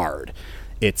working hard.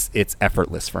 It's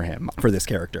effortless for him, for this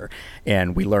character.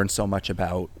 And we learn so much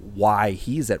about why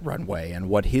he's at Runway and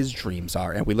what his dreams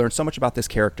are. And we learn so much about this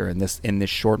character in this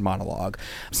short monologue.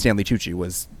 Stanley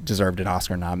Tucci deserved an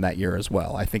Oscar nom that year as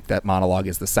well. I think that monologue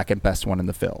is the second best one in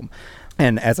the film.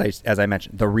 And as I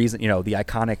mentioned, the reason, the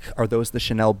iconic, are those the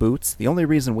Chanel boots? The only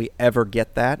reason we ever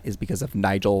get that is because of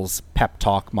Nigel's pep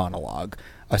talk monologue,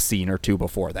 a scene or two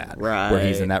before that, right, where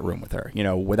he's in that room with her.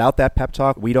 Without that pep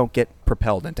talk, we don't get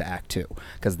propelled into Act 2,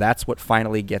 because that's what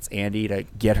finally gets Andy to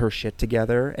get her shit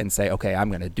together and say, okay, I'm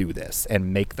going to do this,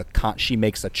 and she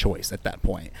makes a choice at that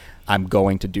point. I'm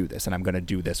going to do this, and I'm going to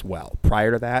do this well.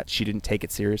 Prior to that, she didn't take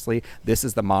it seriously. This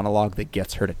is the monologue that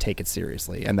gets her to take it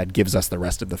seriously, and that gives us the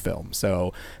rest of the film.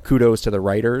 So kudos to the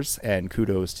writers, and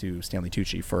kudos to Stanley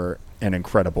Tucci for an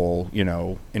incredible,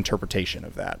 interpretation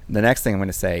of that. The next thing I'm going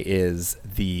to say is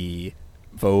the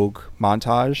Vogue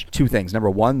montage. Two things. Number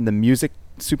one, the music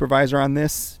supervisor on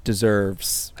this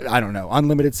deserves,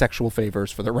 unlimited sexual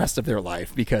favors for the rest of their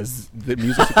life, because the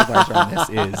music supervisor on this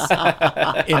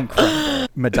is incredible.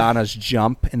 Madonna's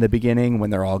jump in the beginning when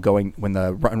the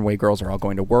Runway girls are all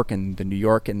going to work in the New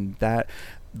York, and that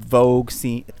Vogue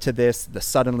scene to this, the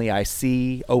Suddenly I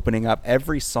See opening up,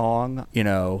 every song,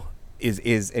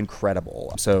 is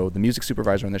incredible. So the music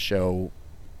supervisor on the show,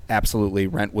 absolutely,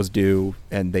 rent was due,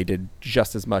 and they did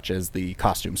just as much as the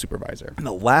costume supervisor. And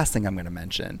the last thing I'm going to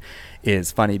mention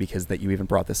is funny, because that you even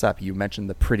brought this up. You mentioned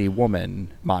the Pretty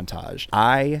Woman montage.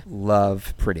 I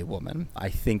love Pretty Woman. I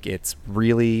think it's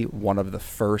really one of the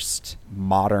first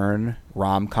modern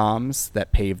rom-coms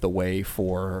that paved the way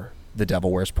for The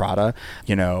Devil Wears Prada.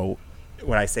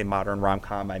 When I say modern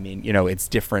rom-com, I mean, it's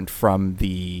different from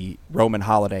the Roman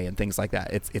Holiday and things like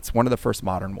that. It's one of the first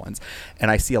modern ones.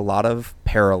 And I see a lot of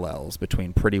parallels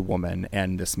between Pretty Woman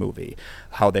and this movie,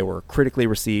 how they were critically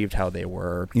received, how they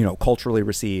were, culturally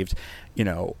received.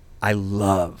 I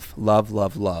love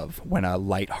when a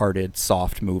lighthearted,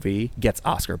 soft movie gets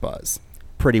Oscar buzz.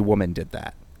 Pretty Woman did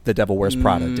that. The Devil Wears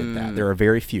Prada did that. There are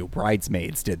very few.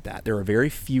 Bridesmaids did that. There are very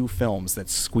few films that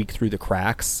squeak through the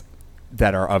cracks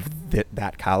that are of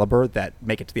that caliber that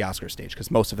make it to the Oscar stage,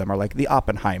 because most of them are like the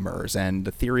Oppenheimers and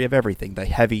The Theory of Everything, the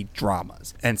heavy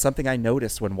dramas. And something I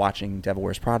noticed when watching Devil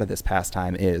Wears Prada this past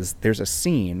time is there's a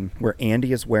scene where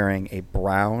Andy is wearing a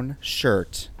brown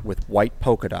shirt with white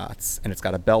polka dots, and it's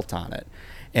got a belt on it.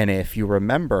 And if you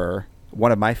remember,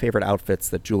 one of my favorite outfits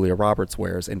that Julia Roberts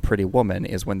wears in Pretty Woman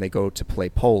is when they go to play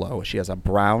polo. She has a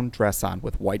brown dress on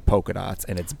with white polka dots,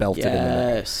 and it's belted in the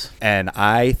middle. And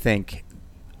I think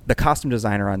the costume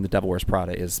designer on The Devil Wears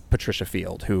Prada is Patricia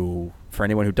Field, who, for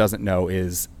anyone who doesn't know,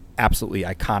 is absolutely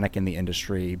iconic in the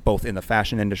industry, both in the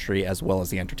fashion industry as well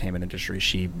as the entertainment industry.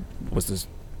 She was this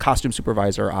costume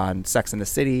supervisor on Sex and the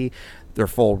City, their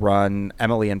full run,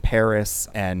 Emily in Paris,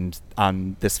 and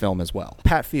on this film as well.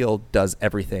 Pat Field does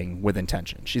everything with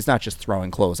intention. She's not just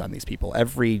throwing clothes on these people.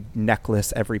 Every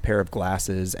necklace, every pair of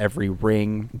glasses, every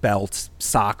ring, belt,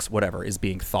 socks, whatever, is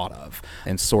being thought of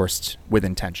and sourced with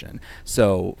intention.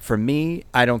 So for me,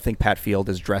 I don't think Pat Field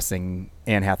is dressing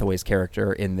Anne Hathaway's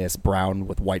character in this brown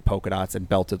with white polka dots and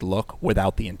belted look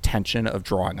without the intention of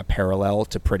drawing a parallel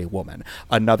to Pretty Woman,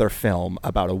 another film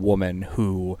about a woman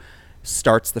who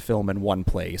starts the film in one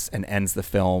place and ends the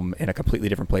film in a completely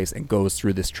different place, and goes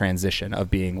through this transition of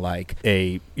being like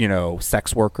a,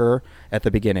 sex worker at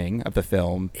the beginning of the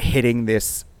film, hitting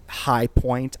this high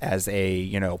point as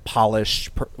a polished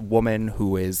woman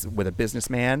who is with a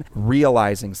businessman,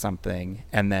 realizing something,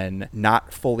 and then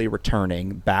not fully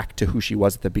returning back to who she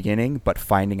was at the beginning, but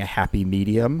finding a happy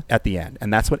medium at the end.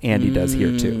 And that's what Andy does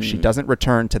here too. She doesn't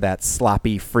return to that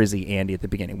sloppy, frizzy Andy at the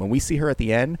beginning. When we see her at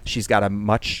the end, she's got a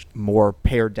much more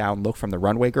pared down look from the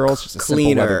Runway girls, just a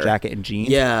simple leather jacket and jeans.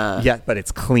 Yeah, but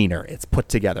it's cleaner, it's put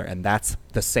together, and that's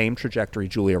the same trajectory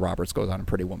Julia Roberts goes on in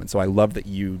Pretty Woman. So I love that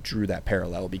you drew that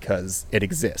parallel, because it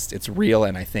exists, it's real,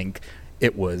 and I think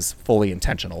it was fully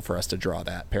intentional for us to draw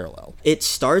that parallel. It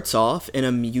starts off in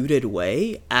a muted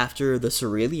way after the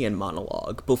cerulean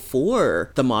monologue.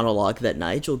 Before the monologue that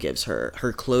Nigel gives her,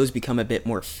 her clothes become a bit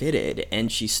more fitted,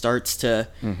 and she starts to...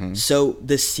 So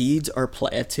the seeds are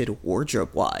planted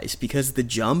wardrobe-wise, because the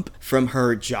jump from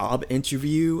her job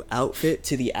interview outfit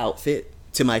to the outfit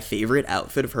to my favorite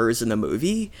outfit of hers in the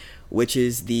movie which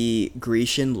is the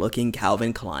Grecian-looking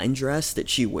Calvin Klein dress that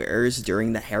she wears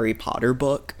during the Harry Potter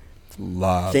book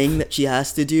thing that she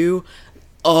has to do.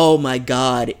 Oh my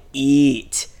God,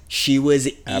 eat. She was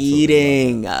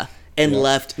eating and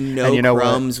left no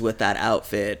crumbs with that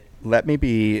outfit. Let me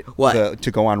be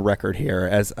to go on record here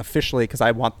as officially, because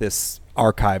I want this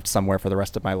archived somewhere for the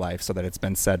rest of my life so that it's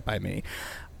been said by me.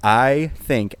 I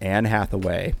think Anne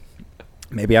Hathaway,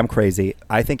 maybe I'm crazy,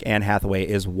 I think Anne Hathaway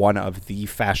is one of the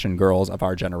fashion girls of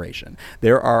our generation.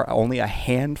 There are only a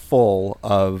handful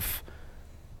of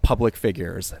public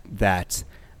figures that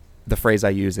the phrase I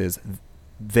use is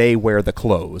they wear the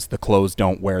clothes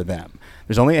don't wear them.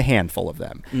 There's only a handful of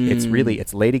them.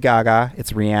 It's Lady Gaga,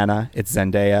 it's Rihanna, it's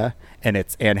Zendaya, and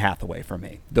it's Anne Hathaway for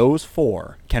me. Those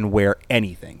four can wear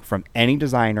anything from any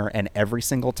designer, and every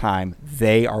single time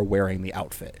they are wearing the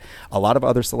outfit. A lot of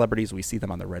other celebrities, we see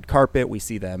them on the red carpet, we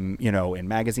see them, in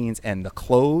magazines, and the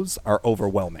clothes are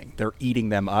overwhelming. They're eating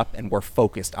them up, and we're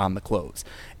focused on the clothes.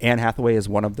 Anne Hathaway is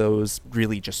one of those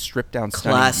really just stripped down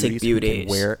classic beauties who can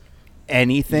wear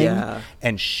anything,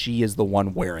 and she is the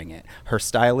one wearing it. Her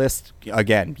stylist,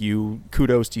 again,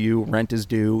 kudos to you. Rent is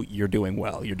due. You're doing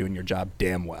well. You're doing your job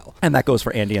damn well. And that goes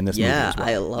for Andy in this movie as well.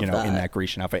 I love that. In that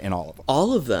Grecian outfit, in all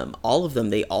of them. All of them,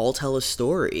 they all tell a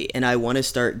story. And I want to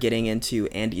start getting into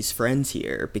Andy's friends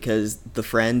here, because the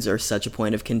friends are such a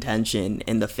point of contention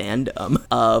in the fandom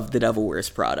of The Devil Wears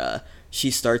Prada. She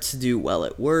starts to do well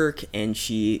at work, and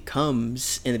she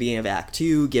comes in the beginning of Act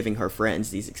 2 giving her friends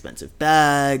these expensive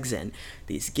bags and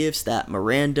these gifts that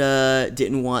Miranda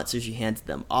didn't want, so she handed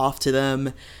them off to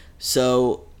them.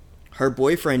 So her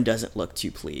boyfriend doesn't look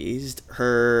too pleased.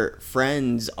 Her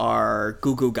friends are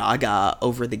goo-goo gaga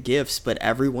over the gifts, but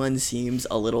everyone seems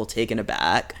a little taken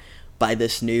aback by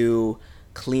this new,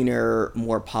 cleaner,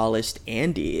 more polished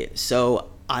Andy. So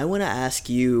I want to ask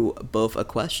you both a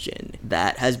question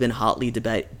that has been hotly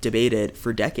debated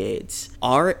for decades.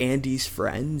 Are Andy's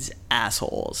friends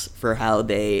assholes for how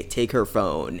they take her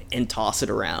phone and toss it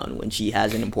around when she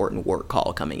has an important work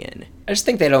call coming in? I just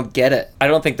think they don't get it. I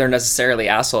don't think they're necessarily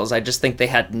assholes. I just think they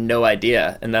had no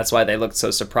idea, and that's why they looked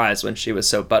so surprised when she was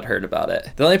so butthurt about it.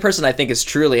 The only person I think is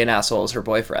truly an asshole is her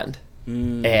boyfriend.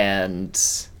 And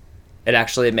it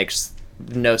actually makes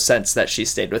no sense that she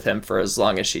stayed with him for as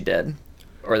long as she did.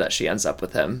 Or that she ends up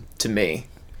with him, to me.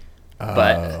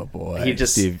 But boy. he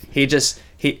just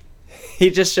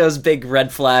shows big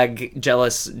red flag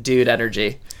jealous dude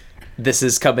energy. This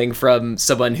is coming from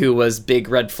someone who was big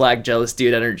red flag jealous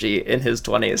dude energy in his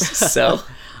 20s. So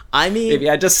I mean, maybe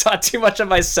I just saw too much of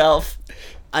myself.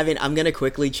 I mean, I'm gonna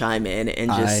quickly chime in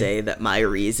and just say that my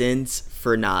reasons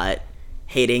for not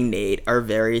hating Nate are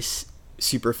very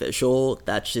superficial.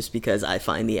 That's just because I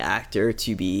find the actor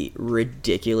to be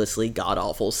ridiculously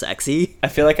god-awful sexy. I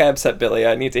feel like I upset Billy.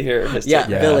 I need to hear his take.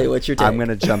 Yeah, Billy, what's your take? I'm going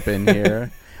to jump in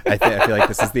here. I feel like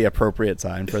this is the appropriate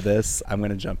time for this. I'm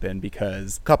going to jump in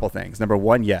because a couple things. Number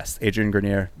one, yes, Adrian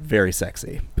Grenier, very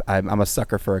sexy. I'm a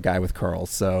sucker for a guy with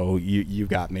curls, so you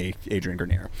got me, Adrian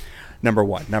Grenier. Number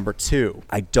one. Number two,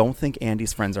 I don't think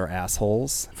Andy's friends are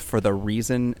assholes for the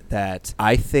reason that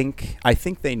I think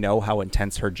they know how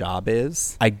intense her job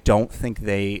is. I don't think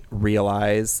they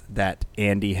realize that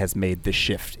Andy has made the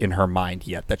shift in her mind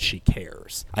yet that she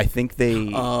cares. I think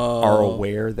they are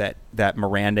aware that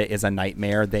Miranda is a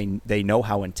nightmare. They know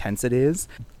how intense it is,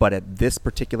 but at this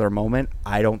particular moment,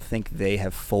 I don't think they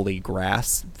have fully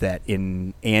grasped that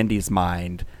in Andy's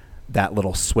mind, that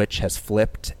little switch has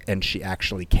flipped and she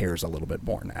actually cares a little bit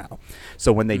more now.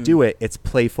 So when they do it, it's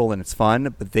playful and it's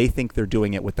fun, but they think they're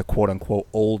doing it with the quote unquote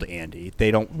old Andy.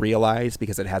 They don't realize,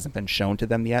 because it hasn't been shown to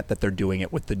them yet, that they're doing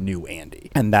it with the new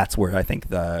Andy. And that's where I think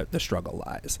the struggle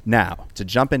lies. Now, to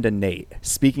jump into Nate,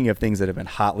 speaking of things that have been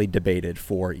hotly debated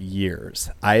for years,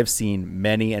 I have seen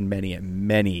many and many and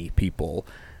many people,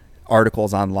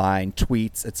 articles online,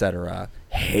 tweets, etc.,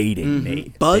 hating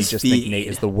Nate. BuzzFeed. They just think Nate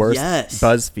is the worst. Yes.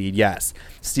 BuzzFeed, yes.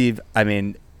 Steve, I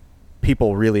mean,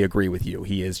 people really agree with you.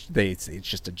 It's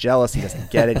just a jealous. He doesn't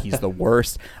get it. He's the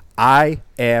worst. I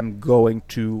am going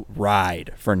to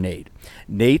ride for Nate.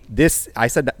 Nate, I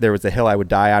said that there was a hill I would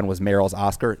die on was Meryl's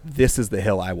Oscar. This is the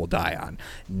hill I will die on.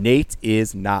 Nate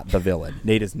is not the villain.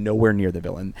 Nate is nowhere near the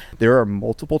villain. There are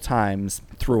multiple times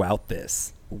throughout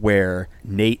this where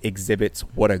Nate exhibits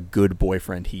what a good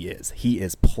boyfriend he is. He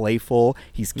is playful.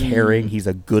 He's caring. He's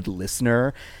a good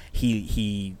listener.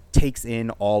 He takes in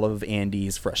all of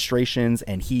Andy's frustrations,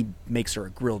 and he makes her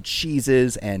grilled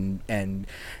cheeses and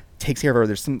takes care of her.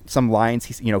 There's some lines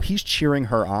he's cheering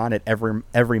her on at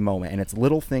every moment, and it's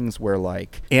little things where,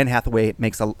 like, Anne Hathaway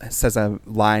says a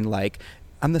line like,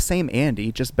 "I'm the same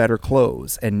Andy, just better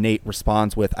clothes," and Nate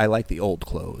responds with, "I like the old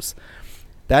clothes."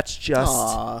 That's just...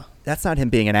 Aww. That's not him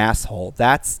being an asshole.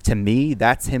 That's, to me,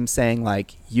 that's him saying,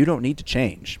 like, you don't need to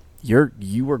change.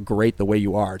 You are great the way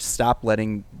you are. Stop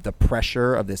letting the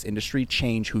pressure of this industry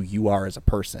change who you are as a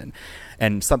person.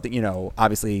 And something, you know,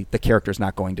 obviously the character's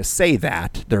not going to say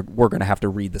that. We're going to have to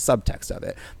read the subtext of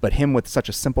it. But him with such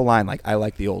a simple line like, I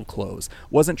like the old clothes,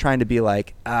 wasn't trying to be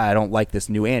like, I don't like this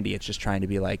new Andy. It's just trying to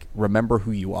be like, remember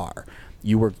who you are.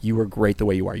 You were great the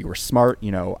way you are. You were smart.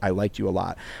 You know, I liked you a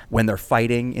lot. When they're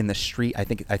fighting in the street, I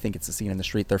think it's the scene in the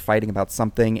street. They're fighting about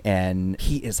something, and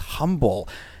he is humble.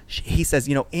 He says,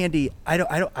 you know, Andy,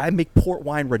 I make port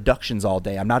wine reductions all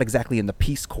day. I'm not exactly in the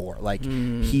Peace Corps. Like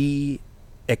he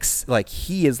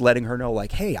is letting her know,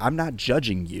 like, hey, I'm not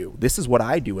judging you. This is what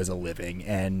I do as a living,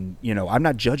 and you know, I'm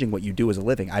not judging what you do as a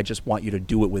living. I just want you to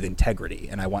do it with integrity,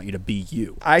 and I want you to be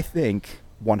you. I think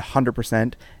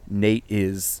 100% Nate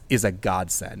is a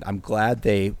godsend. I'm glad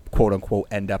they quote unquote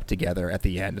end up together at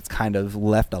the end. It's kind of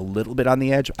left a little bit on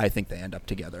the edge. I think they end up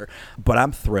together, but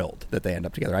I'm thrilled that they end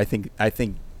up together. I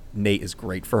think Nate is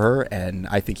great for her, and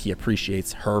I think he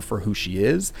appreciates her for who she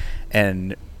is.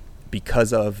 And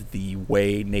because of the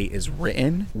way Nate is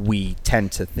written, we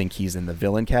tend to think he's in the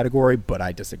villain category, but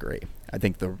I disagree. I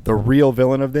think the real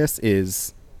villain of this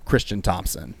is Christian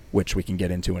Thompson, which we can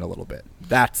get into in a little bit.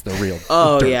 That's the real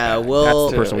yeah, well,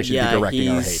 that's the person we should be directing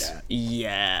our hate at.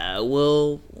 Yeah,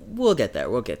 we'll get there.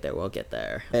 We'll get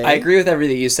there. I agree with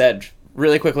everything you said.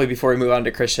 Really quickly before we move on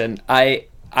to Christian, I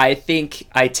think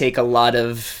I take a lot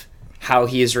of how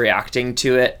he's reacting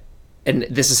to it, and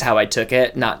this is how I took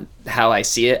it, not how I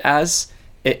see it as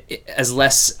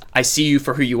less I see you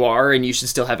for who you are and you should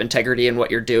still have integrity in what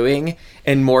you're doing,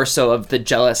 and more so of the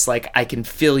jealous, like, I can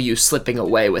feel you slipping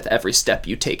away with every step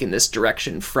you take in this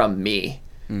direction from me,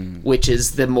 which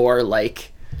is the more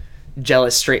like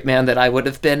jealous straight man that I would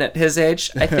have been at his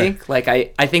age, I think. Like,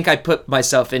 I think I put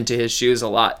myself into his shoes a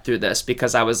lot through this,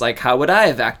 because I was like, how would I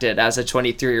have acted as a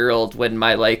 23-year-old when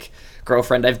my, like,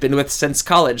 girlfriend I've been with since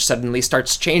college suddenly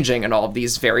starts changing in all of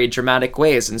these very dramatic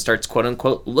ways and starts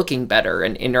quote-unquote looking better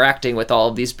and interacting with all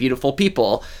of these beautiful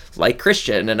people like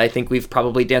Christian. And I think we've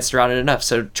probably danced around it enough.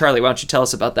 So, Charlie, why don't you tell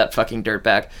us about that fucking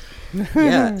dirtbag?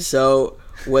 Yeah, so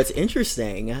what's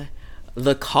interesting,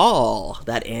 the call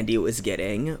that Andy was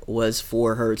getting was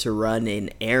for her to run an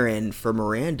errand for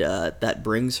Miranda that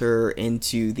brings her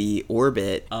into the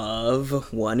orbit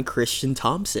of one Christian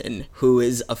Thompson, who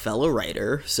is a fellow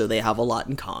writer, so they have a lot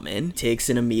in common, takes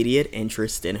an immediate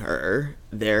interest in her.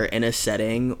 They're in a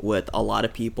setting with a lot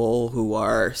of people who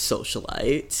are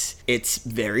socialites. It's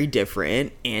very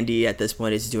different. Andy at this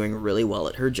point is doing really well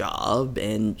at her job,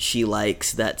 and she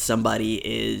likes that somebody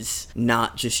is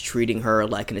not just treating her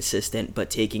like an assistant, but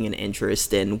taking an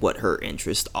interest in what her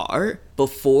interests are.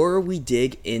 Before we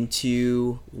dig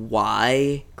into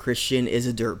why Christian is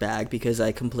a dirtbag, because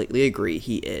I completely agree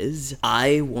he is,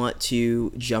 I want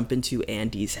to jump into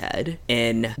Andy's head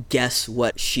and guess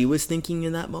what she was thinking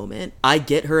in that moment. I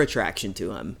get her attraction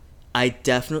to him. I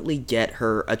definitely get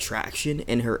her attraction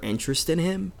and her interest in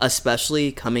him,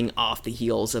 especially coming off the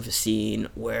heels of a scene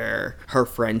where her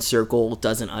friend circle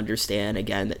doesn't understand,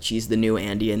 again, that she's the new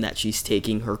Andy and that she's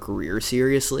taking her career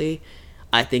seriously.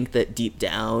 I think that deep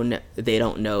down, they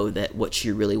don't know that what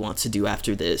she really wants to do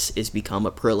after this is become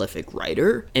a prolific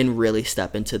writer and really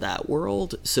step into that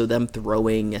world. So them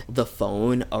throwing the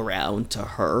phone around to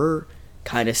her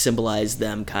kind of symbolize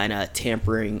them kind of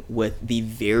tampering with the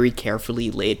very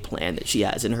carefully laid plan that she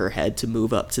has in her head to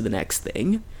move up to the next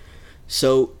thing.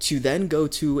 So to then go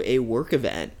to a work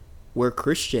event where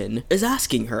Christian is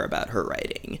asking her about her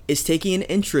writing, is taking an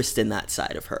interest in that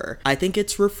side of her, I think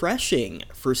it's refreshing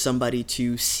for somebody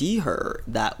to see her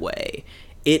that way.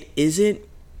 It isn't,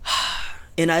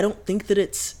 and I don't think that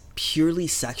it's purely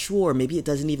sexual, or maybe it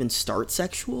doesn't even start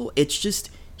sexual. It's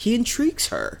just, he intrigues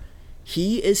her.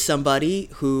 He is somebody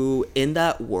who, in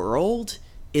that world,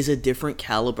 is a different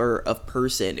caliber of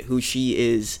person who she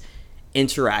is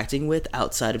interacting with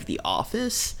outside of the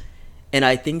office. And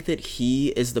I think that he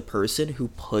is the person who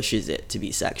pushes it to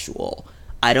be sexual.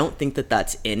 I don't think that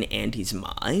that's in Andy's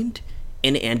mind.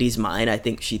 In Andy's mind, I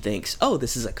think she thinks, oh,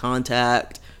 this is a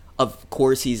contact. Of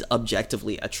course, he's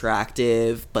objectively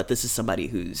attractive, but this is somebody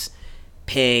who's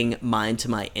paying mind to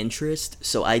my interest.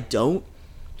 So I don't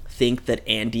think that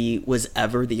Andy was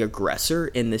ever the aggressor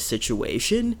in this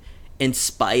situation, in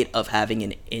spite of having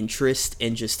an interest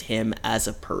in just him as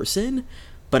a person.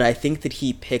 But I think that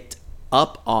he picked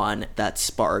up on that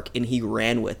spark and he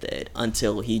ran with it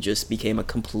until he just became a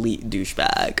complete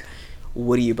douchebag.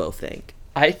 What do you both think?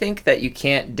 I think that you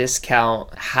can't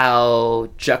discount how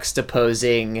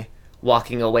juxtaposing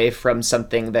walking away from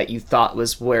something that you thought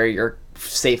was where your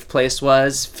safe place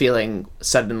was, feeling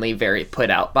suddenly very put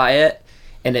out by it,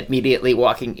 and immediately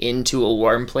walking into a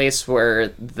warm place where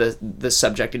the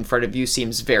subject in front of you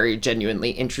seems very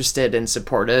genuinely interested and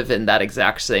supportive in that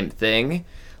exact same thing.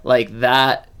 Like,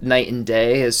 that night and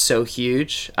day is so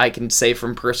huge. I can say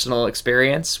from personal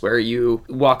experience, where you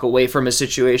walk away from a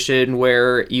situation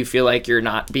where you feel like you're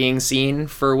not being seen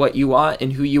for what you want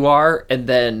and who you are, and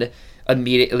then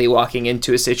immediately walking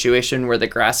into a situation where the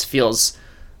grass feels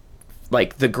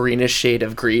like the greenest shade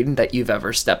of green that you've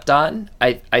ever stepped on.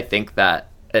 I think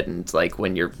that, and like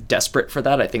when you're desperate for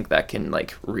that, I think that can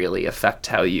like really affect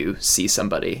how you see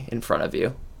somebody in front of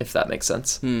you, if that makes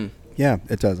sense. Yeah,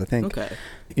 it does. I think, Okay.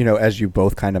 As you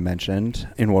both kind of mentioned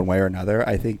in one way or another,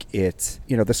 I think it's,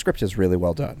 the script is really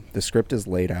well done. The script is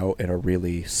laid out in a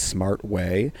really smart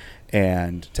way.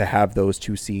 And to have those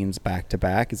two scenes back to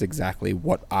back is exactly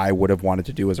what I would have wanted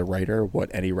to do as a writer, what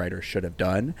any writer should have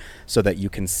done, so that you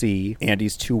can see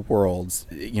Andy's two worlds,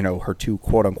 her two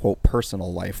quote unquote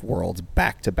personal life worlds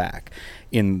back to back.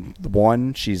 In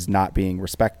one, she's not being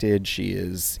respected. She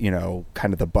is,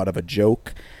 kind of the butt of a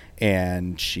joke,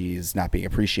 and she's not being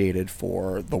appreciated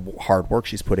for the hard work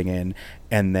she's putting in.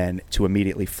 And then to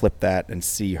immediately flip that and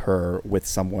see her with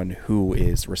someone who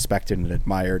is respected and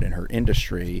admired in her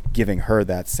industry, giving her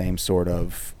that same sort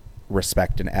of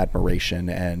respect and admiration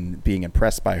and being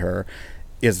impressed by her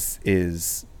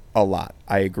is a lot.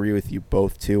 I agree with you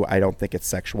both too. I don't think it's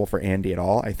sexual for Andy at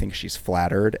all. I think she's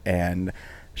flattered, and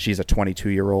she's a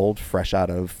 22-year-old fresh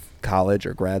out of college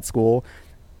or grad school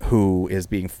who is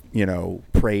being,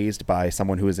 praised by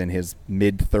someone who is in his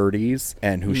mid-30s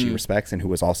and who she respects and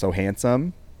who is also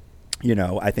handsome.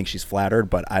 I think she's flattered,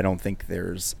 but I don't think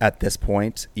there's, at this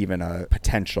point, even a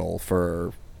potential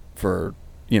for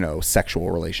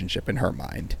sexual relationship in her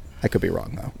mind. I could be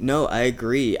wrong, though. No, I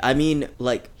agree. I mean,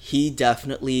 like, he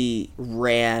definitely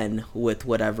ran with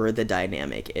whatever the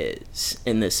dynamic is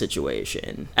in this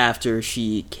situation after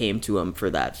she came to him for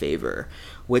that favor.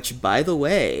 Which, by the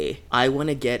way, I want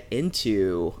to get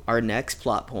into our next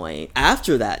plot point.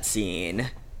 After that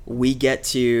scene, we get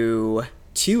to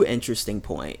two interesting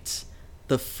points.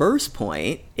 The first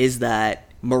point is that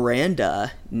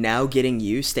Miranda, now getting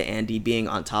used to Andy being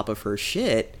on top of her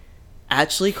shit,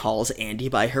 actually calls Andy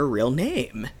by her real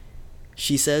name.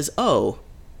 She says, "Oh,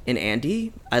 and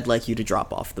Andy, I'd like you to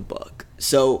drop off the book."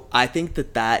 So I think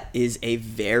that is a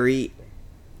very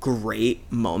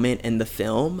great moment in the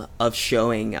film of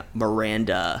showing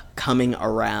Miranda coming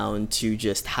around to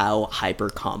just how hyper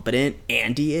competent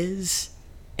Andy is,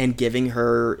 and giving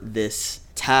her this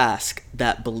task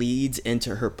that bleeds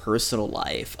into her personal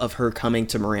life of her coming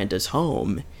to Miranda's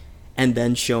home, and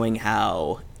then showing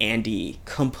how Andy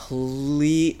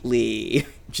completely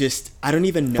just, I don't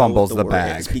even know fumbles what the the word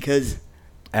bag. is, because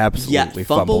Absolutely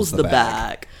fumbles the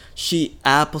bag. She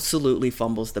absolutely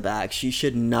fumbles the bag. She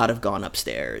should not have gone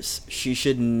upstairs. She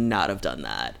should not have done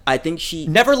that. I think she...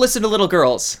 Never listen to little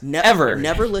girls. Ever.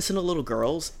 Never listen to little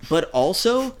girls. But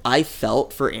also, I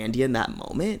felt for Andy in that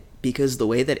moment, because the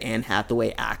way that Anne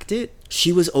Hathaway acted,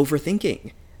 she was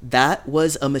overthinking. That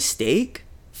was a mistake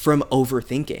from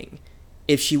overthinking.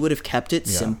 If she would have kept it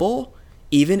simple,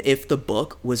 even if the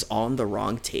book was on the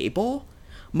wrong table,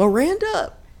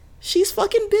 Miranda... she's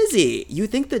fucking busy. You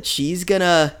think that she's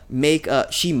gonna make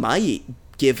she might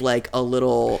give like a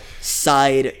little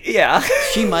side. Yeah.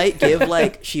 she might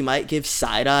give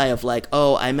side eye of like,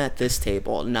 "Oh, I'm at this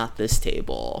table, not this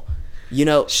table."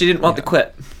 She didn't want to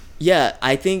quit. Yeah,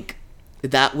 I think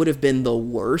that would have been the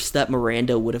worst that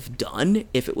Miranda would have done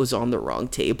if it was on the wrong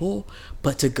table.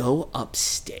 But to go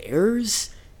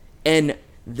upstairs, and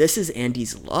this is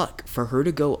Andy's luck, for her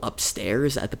to go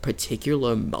upstairs at the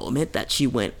particular moment that she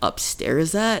went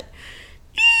upstairs at.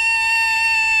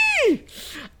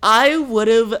 I would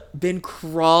have been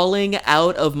crawling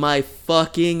out of my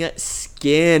fucking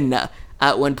skin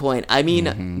at one point. I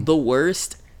mean, the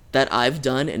worst that I've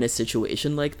done in a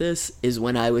situation like this is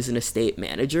when I was an estate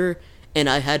manager and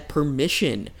I had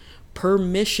permission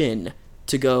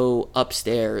to go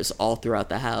upstairs all throughout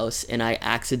the house, and I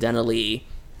accidentally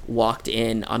walked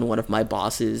in on one of my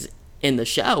bosses in the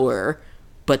shower,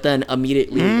 but then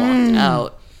immediately walked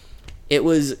out. It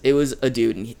was a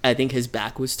dude, and I think his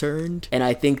back was turned, and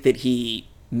I think that he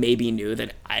maybe knew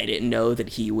that I didn't know that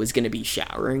he was going to be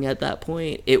showering at that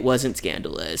point. It wasn't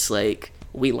scandalous. Like,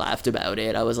 we laughed about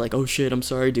it. I was like, "Oh shit, I'm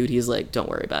sorry, dude." He's like, "Don't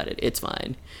worry about it. It's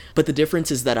fine." But the difference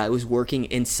is that I was working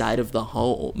inside of the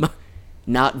home,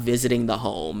 not visiting the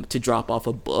home to drop off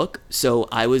a book. So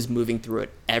I was moving through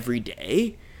it every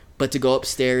day. But to go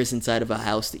upstairs inside of a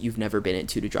house that you've never been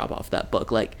into to drop off that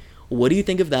book, like, What do you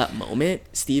think of that moment,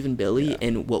 Steve and Billy,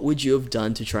 and what would you have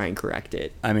done to try and correct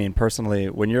it? I mean, personally,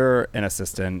 when you're an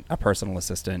assistant, a personal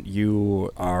assistant,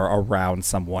 you are around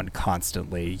someone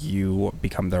constantly. You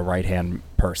become the right-hand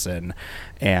person,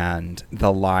 and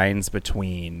the lines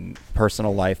between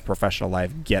personal life, professional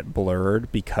life get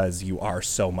blurred because you are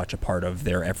so much a part of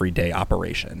their everyday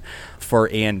operation. For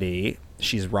Andy,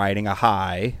 she's riding a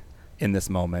high in this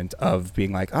moment of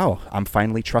being like, oh, I'm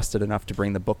finally trusted enough to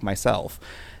bring the book myself.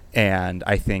 And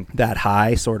I think that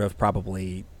high sort of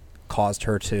probably caused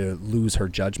her to lose her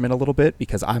judgment a little bit,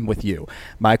 because I'm with you.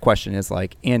 My question is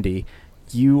like, Andy,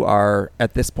 you are,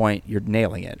 at this point, you're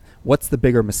nailing it. What's the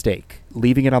bigger mistake?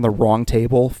 Leaving it on the wrong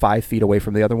table 5 feet away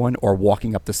from the other one, or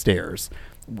walking up the stairs?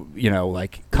 You know,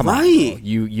 like, come on, girl.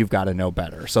 You've got to know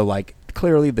better. So, like,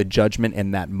 clearly the judgment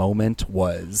in that moment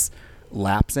was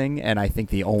lapsing, and I think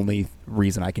the only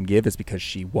reason I can give is because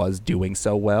she was doing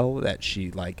so well that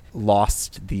she like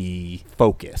lost the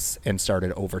focus and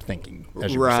started overthinking,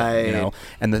 as you were saying, you know.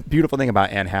 And the beautiful thing about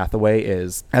Anne Hathaway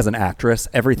is, as an actress,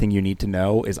 everything you need to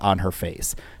know is on her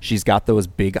face. She's got those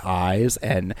big eyes,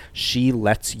 and she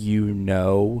lets you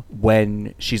know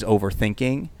when she's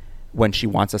overthinking, when she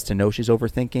wants us to know she's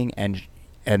overthinking,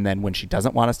 and then when she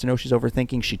doesn't want us to know she's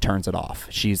overthinking, she turns it off.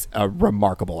 She's a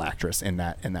remarkable actress in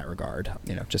that regard.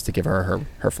 You know, just to give her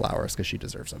flowers, because she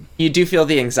deserves them. You do feel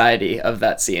the anxiety of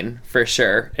that scene, for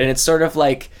sure. And it's sort of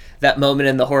like that moment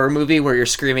in the horror movie where you're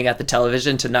screaming at the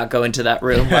television to not go into that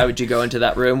room. Why would you go into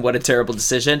that room? What a terrible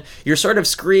decision. You're sort of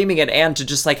screaming at Anne to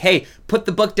just like, hey, put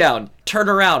the book down, turn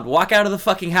around, walk out of the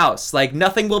fucking house. Like,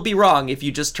 nothing will be wrong if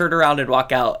you just turn around and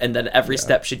walk out. And then every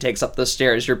step she takes up the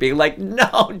stairs, you're being like,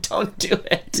 no, don't do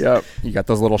it. Yep. You got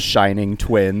those little shining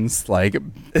twins. Like,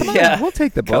 come on, we'll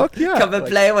take the book. Come and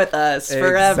play with us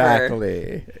forever.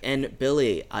 Exactly. And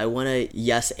Billy, I want to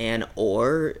yes and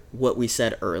or what we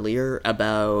said earlier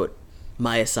about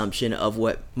my assumption of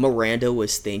what Miranda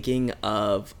was thinking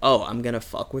of, oh, I'm going to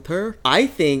fuck with her. I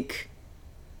think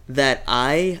that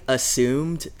I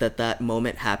assumed that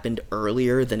moment happened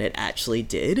earlier than it actually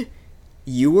did.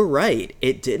 You were right.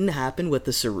 It didn't happen with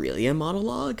the Cerealia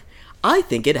monologue. I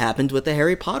think it happened with the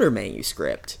Harry Potter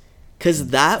manuscript. Because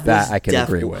that was I can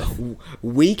agree with.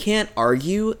 We can't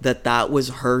argue that was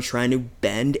her trying to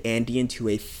bend Andy into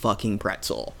a fucking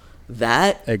pretzel.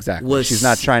 That exactly. She's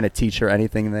not trying to teach her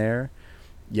anything there.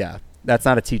 Yeah, that's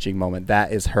not a teaching moment.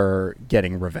 That is her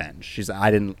getting revenge. She's, I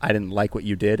didn't like what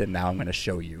you did, and now I'm going to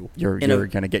show you. You're going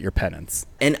to get your penance.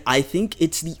 And I think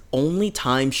it's the only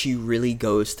time she really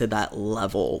goes to that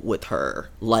level with her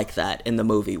like that in the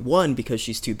movie. One, because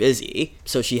she's too busy,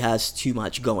 so she has too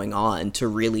much going on to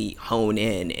really hone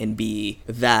in and be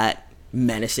that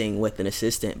menacing with an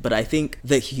assistant. But I think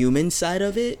the human side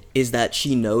of it is that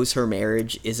she knows her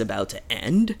marriage is about to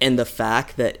end, and the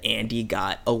fact that Andy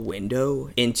got a window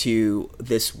into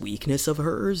this weakness of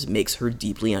hers makes her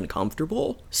deeply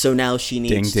uncomfortable. So now she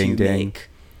needs to make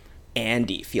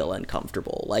Andy feel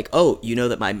uncomfortable. Like, oh, you know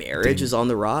that my marriage is on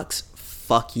the rocks?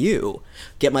 Fuck you.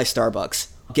 Get my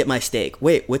Starbucks. Get my steak.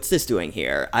 Wait, what's this doing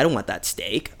here? I don't want that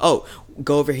steak. Oh,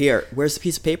 go over here. Where's the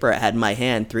piece of paper I had in my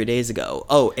hand 3 days ago?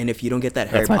 Oh, and if you don't get that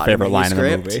Harry Potter manuscript... That's my favorite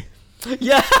line in the movie.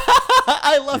 Yeah,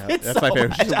 I love it so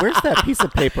much. Where's that piece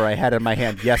of paper I had in my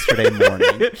hand yesterday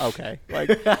morning? Okay.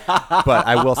 But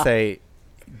I will say,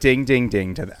 ding, ding,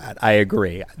 ding to that. I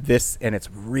agree. And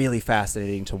it's really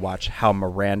fascinating to watch how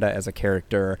Miranda as a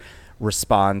character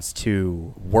responds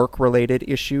to work-related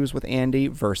issues with Andy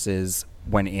versus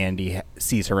when Andy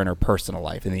sees her in her personal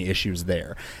life and the issues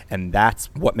there. And that's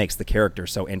what makes the character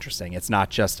so interesting. It's not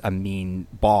just a mean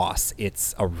boss.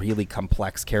 It's a really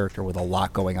complex character with a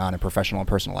lot going on in professional and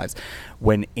personal lives.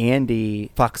 When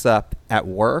Andy fucks up at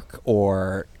work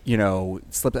or, you know,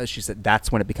 she said,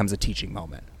 that's when it becomes a teaching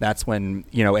moment. That's when,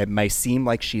 you know, it may seem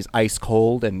like she's ice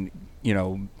cold and, you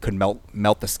know, could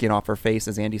melt the skin off her face,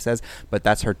 as Andy says, but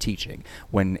that's her teaching.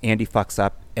 When Andy fucks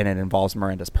up and it involves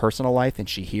Miranda's personal life and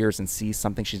she hears and sees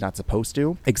something she's not supposed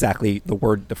to, exactly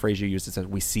the phrase you used, it says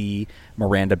we see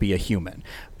Miranda be a human.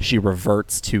 She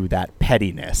reverts to that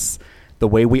pettiness the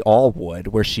way we all would,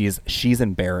 where she's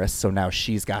embarrassed, so now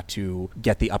she's got to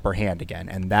get the upper hand again.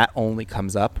 And that only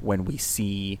comes up when we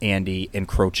see Andy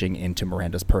encroaching into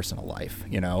Miranda's personal life.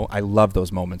 You know, I love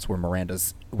those moments where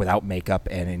Miranda's without makeup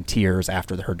and in tears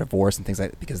after her divorce and things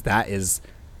like that, because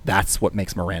that's what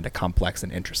makes Miranda complex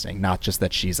and interesting, not just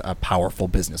that she's a powerful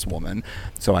businesswoman.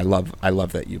 So I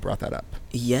love that you brought that up.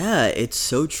 Yeah, it's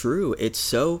so true. It's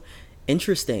so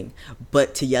interesting.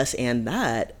 But to yes and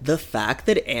that, the fact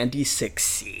that Andy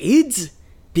succeeds,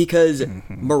 because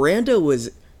Miranda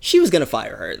she was going to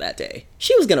fire her that day.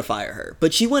 She was going to fire her,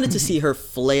 but she wanted to see her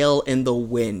flail in the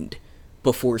wind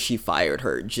before she fired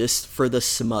her, just for the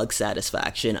smug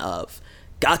satisfaction of,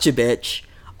 gotcha, bitch.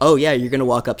 Oh yeah, you're gonna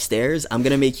walk upstairs? I'm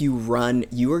gonna make you run.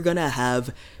 You are gonna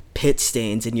have pit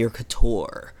stains in your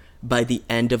couture by the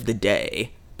end of the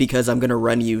day because I'm gonna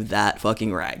run you that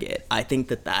fucking ragged. I think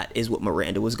that is what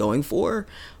Miranda was going for.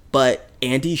 But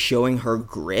Andy showing her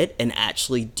grit and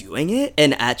actually doing it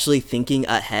and actually thinking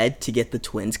ahead to get the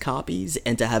twins copies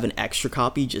and to have an extra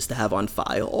copy just to have on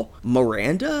file.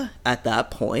 Miranda at that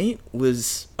point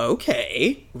was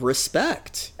okay.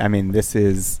 Respect. I mean, this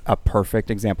is a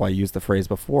perfect example. I used the phrase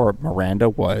before. Miranda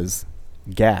was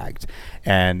gagged.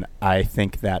 And I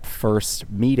think that first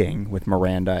meeting with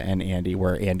Miranda and Andy,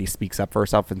 where Andy speaks up for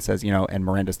herself and says, and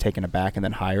Miranda's taken aback and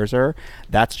then hires her,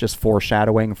 that's just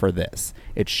foreshadowing for this.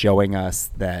 It's showing us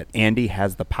that Andy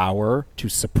has the power to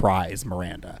surprise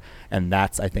Miranda. And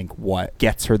that's, I think, what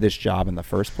gets her this job in the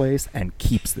first place and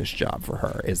keeps this job for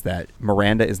her, is that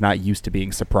Miranda is not used to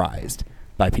being surprised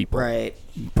by people. Right.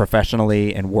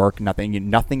 Professionally and work,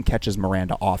 nothing catches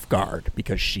Miranda off guard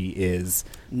because she is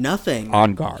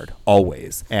on guard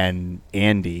always. And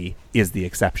Andy is the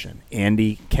exception.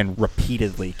 Andy can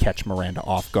repeatedly catch Miranda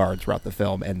off guard throughout the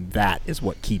film, and that is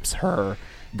what keeps her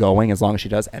going as long as she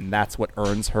does, and that's what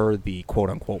earns her the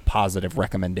quote-unquote positive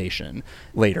recommendation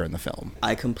later in the film.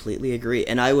 I completely agree.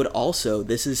 And I would also,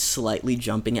 this is slightly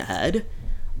jumping ahead,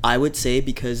 I would say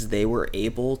because they were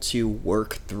able to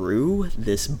work through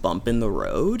this bump in the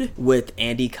road with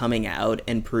Andy coming out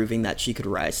and proving that she could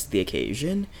rise to the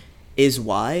occasion is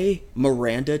why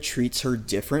Miranda treats her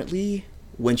differently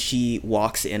when she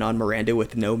walks in on Miranda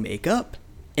with no makeup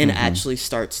and actually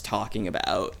starts talking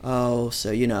about, oh,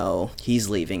 so, he's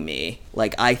leaving me.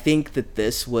 Like, I think that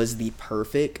this was the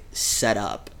perfect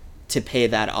setup to pay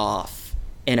that off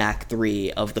in Act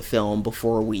 3 of the film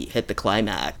before we hit the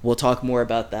climax. We'll talk more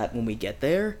about that when we get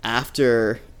there.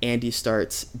 After Andy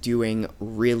starts doing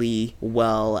really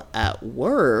well at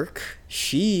work,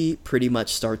 she pretty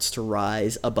much starts to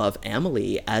rise above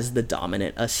Emily as the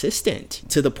dominant assistant,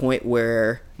 to the point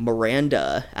where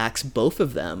Miranda asks both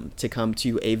of them to come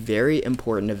to a very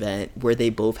important event where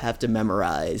they both have to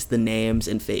memorize the names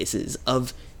and faces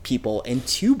of people in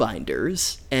 2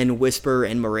 binders and whisper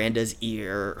in Miranda's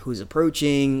ear who's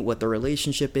approaching, what the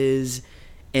relationship is,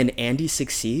 and Andy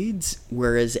succeeds,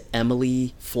 whereas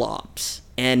Emily flops.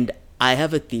 And I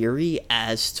have a theory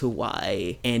as to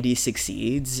why Andy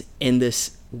succeeds in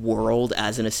this world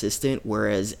as an assistant,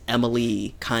 whereas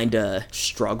Emily kinda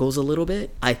struggles a little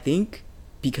bit. I think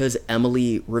because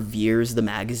Emily reveres the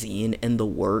magazine and the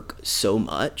work so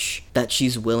much that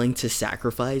she's willing to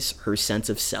sacrifice her sense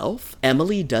of self.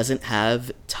 Emily doesn't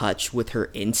have touch with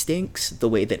her instincts the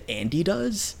way that Andy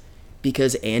does,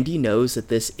 because Andy knows that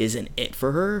this isn't it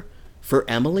for her. For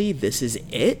Emily, this is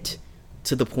it,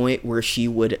 to the point where she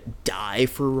would die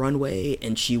for Runway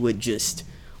and she would just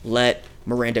let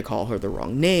Miranda call her the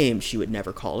wrong name. She would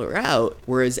never call her out.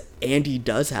 Whereas Andy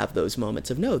does have those moments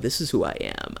of, no, this is who I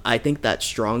am. I think that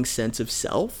strong sense of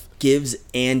self gives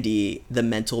Andy the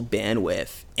mental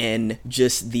bandwidth and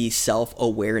just the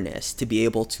self-awareness to be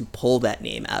able to pull that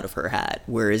name out of her hat.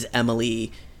 Whereas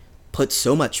Emily puts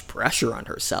so much pressure on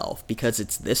herself because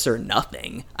it's this or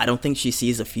nothing. I don't think she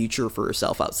sees a future for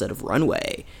herself outside of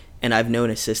Runway. And I've known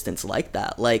assistants like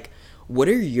that. Like, what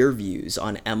are your views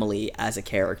on Emily as a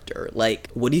character?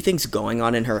 Like, what do you think's going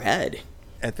on in her head?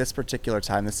 At this particular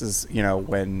time, this is,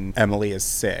 when Emily is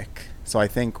sick. So I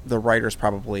think the writers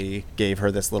probably gave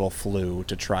her this little flu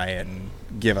to try and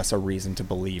give us a reason to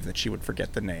believe that she would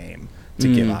forget the name,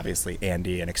 to give, obviously,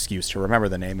 Andy an excuse to remember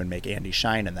the name and make Andy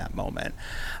shine in that moment.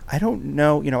 I don't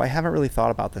know, I haven't really thought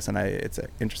about this, and it's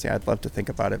interesting. I'd love to think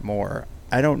about it more.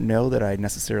 I don't know that I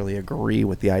necessarily agree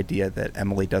with the idea that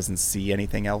Emily doesn't see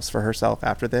anything else for herself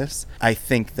after this. I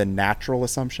think the natural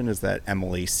assumption is that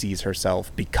Emily sees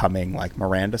herself becoming like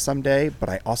Miranda someday, but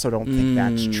I also don't think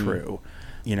that's true.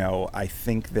 I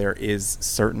think there is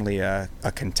certainly a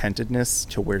contentedness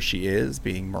to where she is,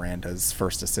 being Miranda's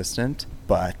first assistant,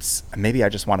 but maybe I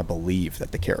just want to believe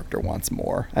that the character wants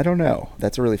more. I don't know.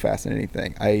 That's a really fascinating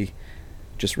thing. I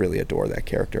just really adore that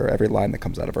character. Every line that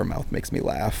comes out of her mouth makes me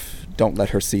laugh. Don't let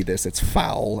her see this, it's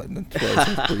foul, and then throws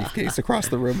her briefcase across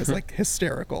the room is like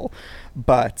hysterical.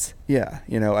 But yeah,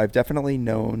 I've definitely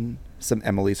known some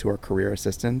Emilys who are career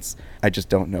assistants. I just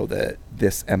don't know that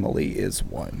this Emily is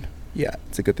one. Yeah,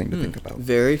 it's a good thing to think about.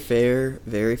 Very fair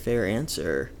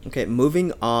answer. Okay,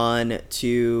 moving on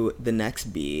to the next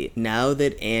beat. Now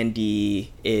that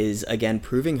Andy is again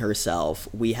proving herself,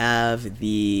 we have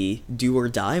the do or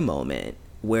die moment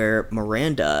where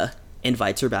Miranda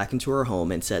invites her back into her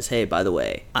home and says, hey, by the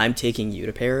way, I'm taking you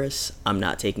to Paris. I'm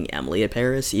not taking Emily to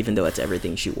Paris, even though it's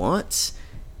everything she wants.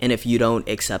 And if you don't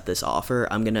accept this offer,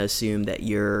 I'm going to assume that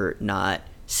you're not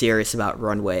serious about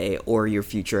Runway or your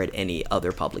future at any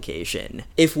other publication.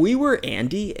 If we were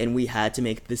Andy and we had to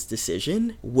make this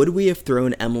decision, would we have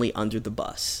thrown Emily under the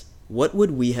bus? What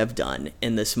would we have done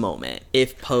in this moment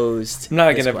if posed? I'm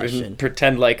not going to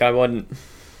pretend like I wouldn't.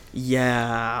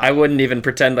 Yeah. I wouldn't even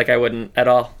pretend like I wouldn't at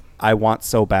all. I want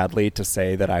so badly to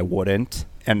say that I wouldn't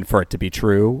and for it to be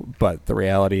true, but the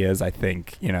reality is I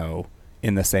think,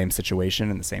 in the same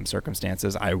situation, in the same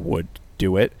circumstances, I would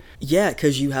do it. Yeah,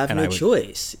 because you have no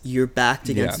choice. You're backed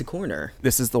against the corner.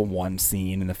 This is the one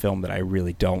scene in the film that I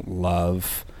really don't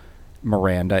love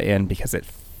Miranda in because it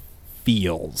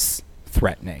feels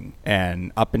threatening.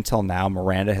 And up until now,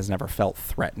 Miranda has never felt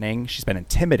threatening. She's been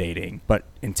intimidating, but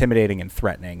intimidating and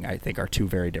threatening, I think, are two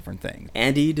very different things.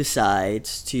 Andy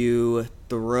decides to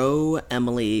throw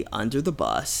Emily under the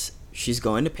bus. She's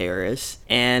going to Paris,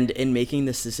 and in making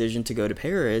this decision to go to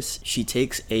Paris, she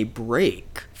takes a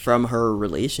break from her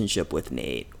relationship with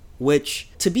Nate, which,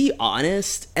 to be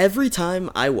honest, every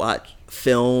time I watch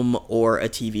film or a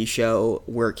TV show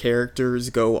where characters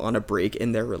go on a break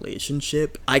in their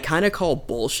relationship, I kind of call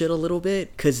bullshit a little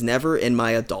bit, because never in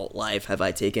my adult life have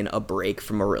I taken a break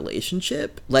from a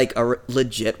relationship. Like a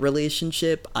legit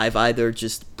relationship, I've either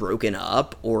just broken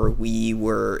up or we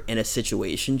were in a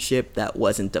situationship that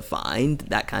wasn't defined,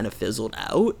 that kind of fizzled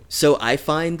out. So I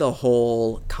find the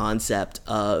whole concept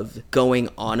of going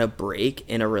on a break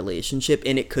in a relationship,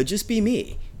 and it could just be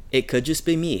me. It could just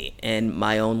be me and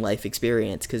my own life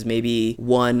experience, because maybe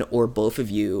one or both of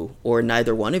you or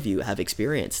neither one of you have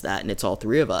experienced that, and it's all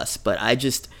three of us. But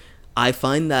I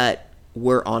find that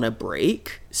we're on a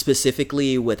break,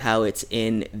 specifically with how it's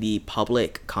in the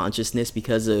public consciousness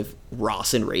because of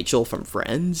Ross and Rachel from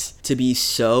Friends, to be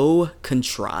so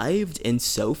contrived and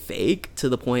so fake to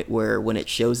the point where when it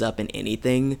shows up in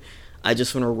anything, I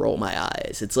just want to roll my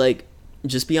eyes. It's like,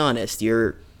 just be honest,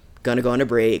 you're gonna go on a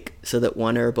break so that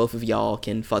one or both of y'all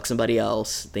can fuck somebody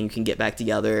else, then you can get back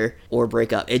together or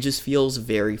break up. It just feels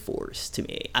very forced to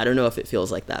me. I don't know if it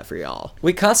feels like that for y'all.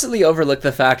 We constantly overlook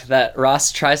the fact that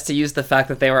Ross tries to use the fact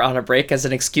that they were on a break as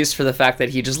an excuse for the fact that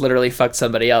he just literally fucked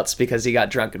somebody else because he got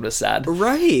drunk and was sad.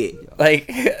 Right.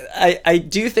 Like, I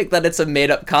do think that it's a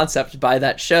made-up concept by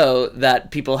that show that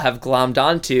people have glommed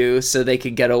onto so they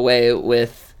could get away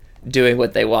with doing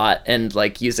what they want and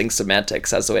like using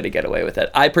semantics as a way to get away with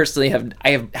it. I personally have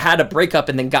had a breakup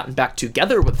and then gotten back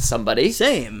together with somebody.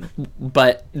 Same.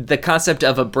 But the concept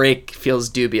of a break feels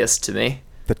dubious to me.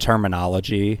 The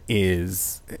terminology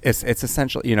it's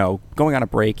essential, going on a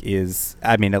break is,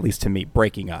 I mean, at least to me,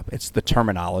 breaking up. It's the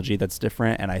terminology that's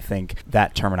different, and I think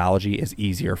that terminology is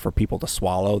easier for people to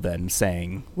swallow than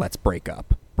saying, let's break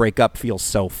up. Break up feels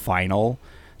so final.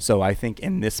 So I think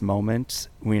in this moment,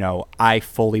 I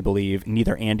fully believe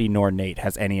neither Andy nor Nate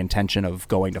has any intention of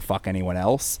going to fuck anyone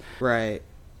else. Right.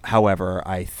 However,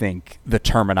 I think the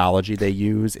terminology they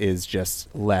use is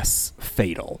just less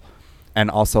fatal. And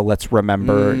also, let's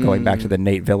remember, going back to the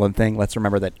Nate villain thing, let's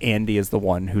remember that Andy is the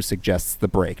one who suggests the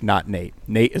break, not Nate.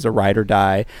 Nate is a ride or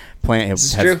die.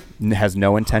 Has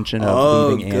no intention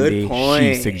of leaving Andy. Point.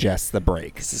 She suggests the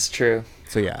break. This is true.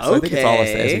 So yeah, so I think it's all,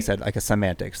 as we said, like a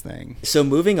semantics thing. So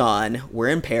moving on, we're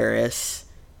in Paris.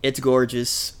 It's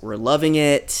gorgeous. We're loving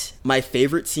it. My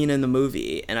favorite scene in the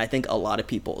movie, and I think a lot of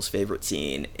people's favorite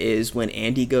scene, is when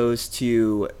Andy goes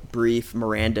to brief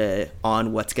Miranda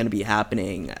on what's going to be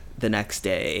happening the next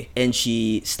day, and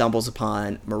she stumbles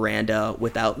upon Miranda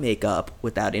without makeup,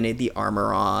 without any of the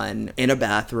armor on, in a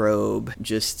bathrobe,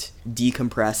 just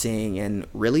decompressing and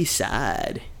really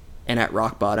sad and at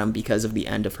rock bottom because of the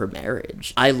end of her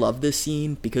marriage. I love this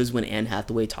scene because when Anne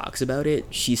Hathaway talks about it,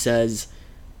 she says,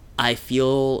 I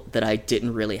feel that I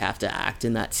didn't really have to act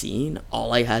in that scene.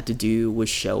 All I had to do was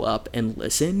show up and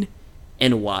listen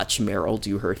and watch Meryl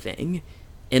do her thing.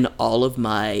 And all of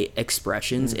my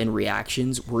expressions and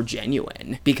reactions were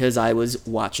genuine because I was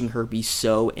watching her be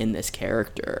so in this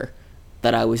character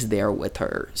that I was there with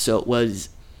her. So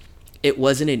it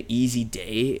wasn't an easy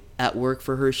day at work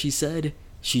for her, she said.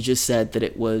 She just said that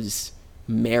it was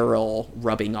Meryl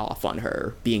rubbing off on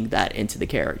her, being that into the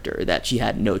character, that she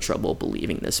had no trouble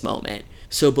believing this moment.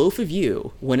 So both of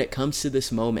you, when it comes to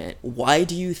this moment, why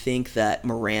do you think that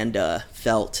Miranda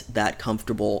felt that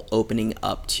comfortable opening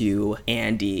up to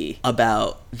Andy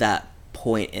about that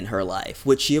point in her life?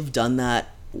 Would she have done that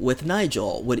with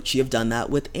Nigel? Would she have done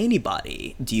that with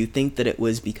anybody? Do you think that it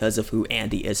was because of who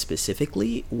Andy is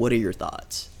specifically? What are your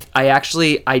thoughts?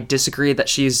 I disagree that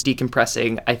she's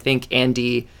decompressing. I think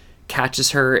Andy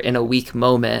catches her in a weak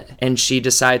moment and she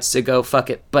decides to go fuck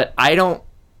it. But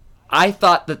I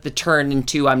thought that the turn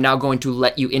into I'm now going to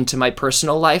let you into my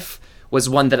personal life was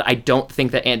one that I don't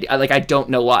think that Andy, I don't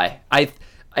know why. I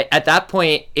at that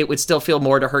point, it would still feel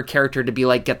more to her character to be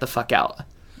like, get the fuck out,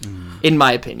 in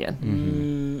my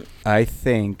opinion. I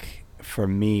think for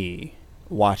me,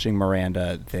 watching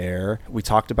Miranda there, we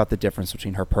talked about the difference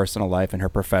between her personal life and her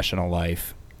professional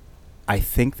life. I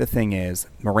think the thing is,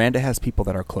 Miranda has people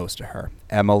that are close to her.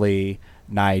 Emily,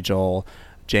 Nigel,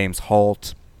 James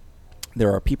Holt.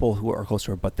 There are people who are close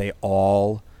to her, but they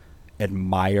all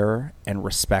admire and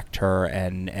respect her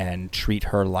and treat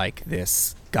her like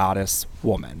this goddess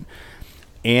woman.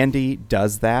 Andy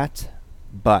does that,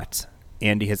 but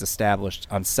Andy has established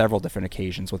on several different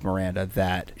occasions with Miranda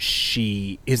that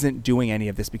she isn't doing any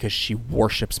of this because she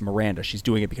worships Miranda. She's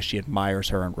doing it because she admires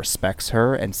her and respects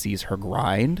her and sees her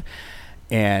grind.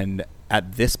 And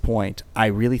at this point, I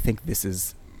really think this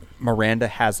is Miranda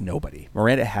has nobody.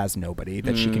 Miranda has nobody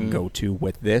that she can go to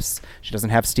with this. She doesn't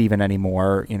have Steven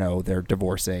anymore. You know, they're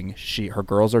divorcing. Her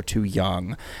girls are too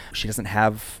young. She doesn't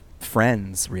have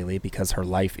friends, really, because her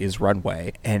life is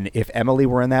Runway. And if Emily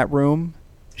were in that room,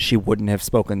 she wouldn't have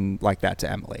spoken like that to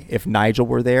Emily. If Nigel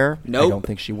were there, I don't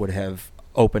think she would have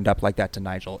opened up like that to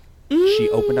Nigel. She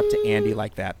opened up to Andy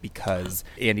like that because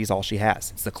Andy's all she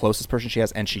has. It's the closest person she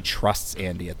has, and she trusts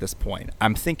Andy at this point.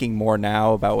 I'm thinking more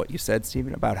now about what you said,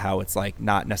 Steven, about how it's like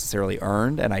not necessarily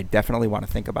earned, and I definitely want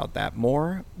to think about that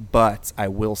more. But I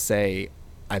will say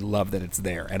I love that it's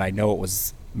there, and I know it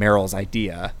was Meryl's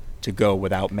idea to go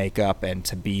without makeup and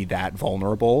to be that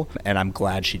vulnerable, and I'm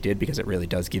glad she did because it really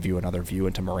does give you another view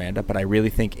into Miranda. But I really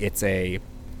think it's a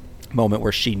moment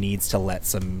where she needs to let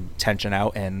some tension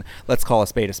out, and let's call a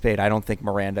spade a spade. I don't think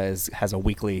Miranda has a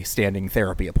weekly standing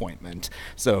therapy appointment,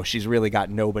 so she's really got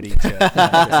nobody to let this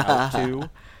out to.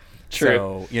 True.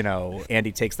 So, you know,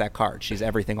 Andy takes that card. She's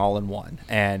everything all in one.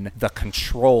 And the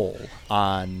control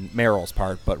on Meryl's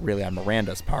part, but really on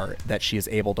Miranda's part, that she is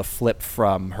able to flip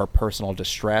from her personal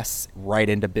distress right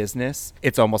into business.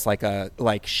 It's almost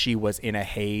like she was in a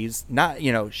haze. Not,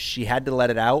 you know, she had to let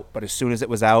it out, but as soon as it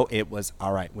was out, it was,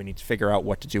 all right, we need to figure out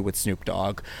what to do with Snoop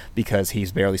Dogg because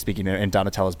he's barely speaking to, and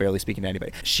Donatella's barely speaking to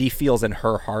anybody. She feels in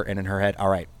her heart and in her head, all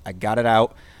right, I got it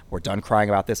out. We're done crying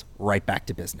about this. Right back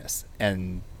to business.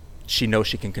 And she knows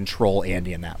she can control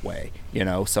Andy in that way, you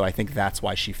know? So I think that's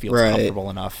why she feels comfortable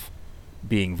enough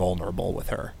being vulnerable with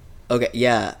her. Okay,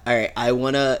 yeah. All right, I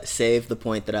want to save the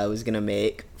point that I was going to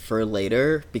make for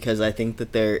later because I think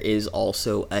that there is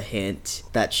also a hint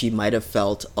that she might have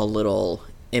felt a little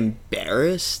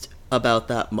embarrassed about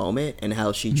that moment and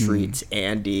how she treats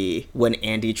Andy when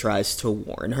Andy tries to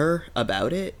warn her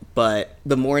about it. But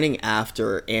the morning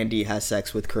after Andy has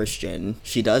sex with Christian,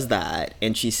 she does that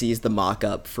and she sees the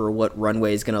mock-up for what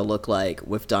Runway is going to look like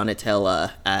with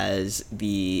Donatella as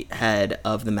the head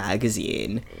of the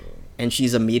magazine. And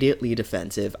she's immediately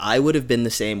defensive. I would have been the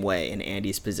same way in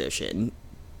Andy's position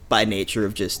by nature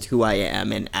of just who I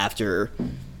am, and after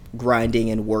grinding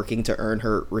and working to earn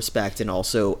her respect and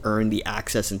also earn the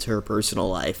access into her personal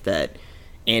life that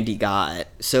Andy got.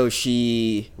 So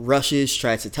she rushes,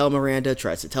 tries to tell Miranda.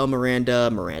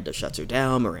 Miranda shuts her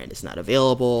down. Miranda's not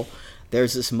available.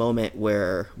 There's this moment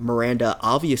where Miranda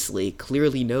obviously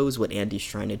clearly knows what Andy's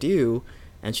trying to do,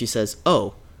 and she says,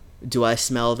 "Oh, do I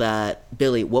smell that?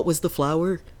 Billy, what was the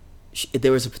flower?"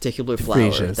 There was a particular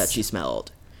flower that she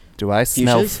smelled. Do I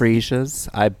smell freesias?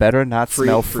 I better not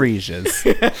smell freesias.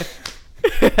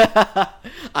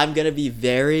 I'm going to be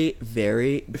very,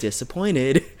 very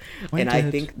disappointed. And I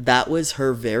think that was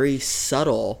her very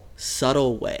subtle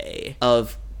way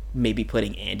of maybe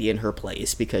putting Andy in her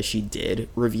place because she did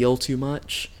reveal too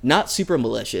much. Not super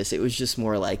malicious. It was just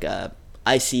more like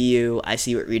I see you. I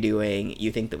see what you're doing.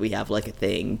 You think that we have like a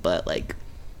thing, but like,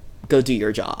 go do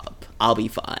your job. I'll be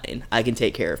fine. I can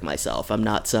take care of myself. I'm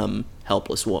not some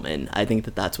helpless woman. I think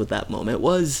that that's what that moment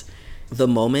was. The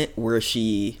moment where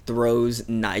she throws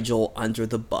Nigel under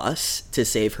the bus to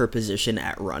save her position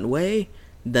at Runway,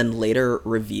 then later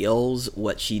reveals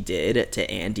what she did to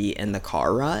Andy in the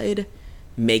car ride,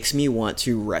 makes me want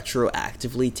to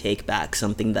retroactively take back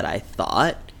something that I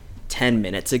thought 10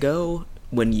 minutes ago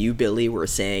when you, Billy, were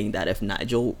saying that if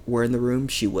Nigel were in the room,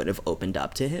 she would have opened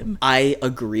up to him. I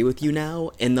agree with you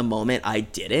now. In the moment I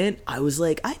didn't, I was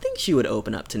like, I think she would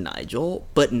open up to Nigel,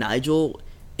 but Nigel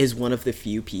is one of the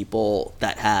few people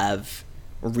that have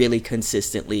really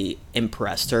consistently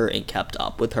impressed her and kept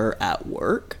up with her at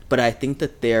work. But I think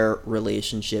that their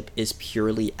relationship is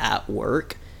purely at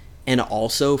work. And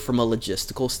also from a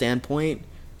logistical standpoint,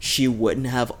 she wouldn't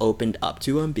have opened up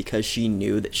to him because she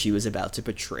knew that she was about to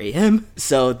betray him.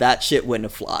 So that shit wouldn't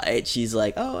have flied. She's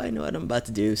like, oh, I know what I'm about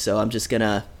to do, so I'm just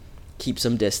gonna keep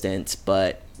some distance,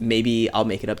 but maybe I'll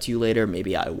make it up to you later,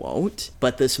 maybe I won't.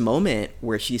 But this moment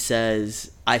where she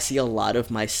says, I see a lot of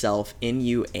myself in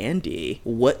you, Andy,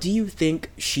 what do you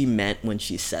think she meant when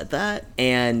she said that?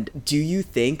 And do you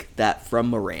think that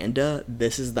from Miranda,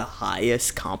 this is the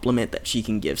highest compliment that she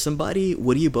can give somebody?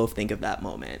 What do you both think of that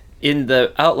moment? In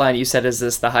the outline, you said, is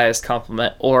this the highest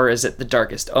compliment or is it the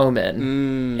darkest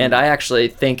omen? And I actually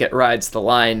think it rides the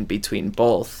line between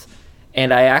both.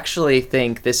 And I actually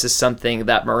think this is something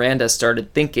that Miranda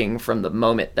started thinking from the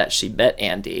moment that she met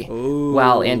Andy. Ooh.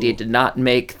 While Andy did not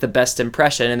make the best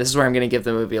impression, and this is where I'm going to give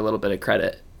the movie a little bit of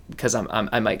credit, because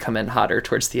I might come in hotter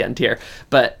towards the end here.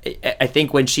 But I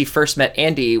think when she first met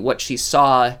Andy, what she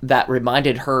saw that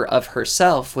reminded her of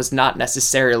herself was not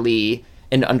necessarily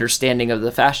an understanding of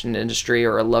the fashion industry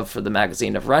or a love for the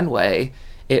magazine of Runway.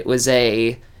 It was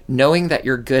a knowing that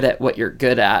you're good at what you're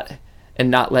good at and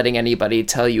not letting anybody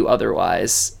tell you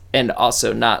otherwise, and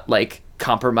also not like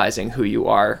compromising who you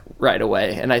are right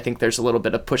away. And I think there's a little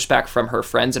bit of pushback from her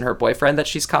friends and her boyfriend that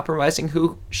she's compromising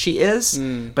who she is.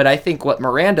 But I think what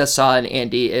Miranda saw in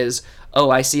Andy is, oh,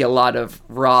 I see a lot of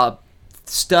raw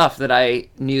stuff that I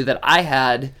knew that I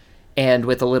had, and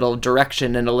with a little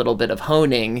direction and a little bit of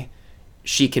honing,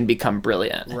 she can become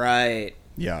brilliant. Right.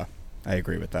 Yeah, I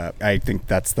agree with that. I think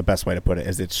that's the best way to put it,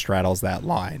 is it straddles that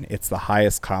line. It's the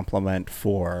highest compliment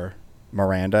for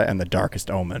Miranda and the darkest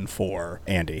omen for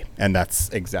Andy. And that's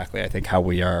exactly, I think, how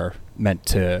we are meant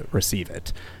to receive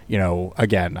it. You know,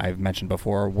 again, I've mentioned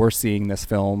before, we're seeing this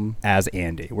film as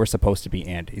Andy. We're supposed to be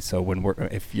Andy. So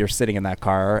if you're sitting in that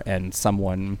car and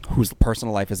someone whose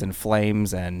personal life is in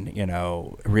flames and, you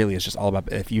know, really is just all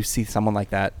about, if you see someone like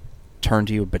that turn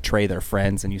to you, betray their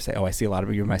friends, and you say, oh, I see a lot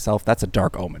of you myself, that's a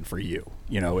dark omen for you.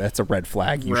 You know, that's a red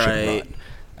flag. You should run.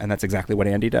 And that's exactly what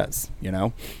Andy does, you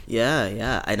know?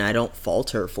 Yeah. And I don't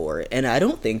fault her for it. And I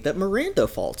don't think that Miranda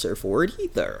faults her for it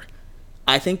either.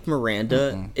 I think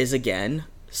Miranda is, again,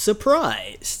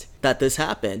 surprised that this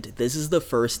happened. This is the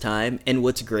first time. And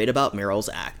what's great about Meryl's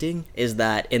acting is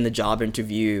that in the job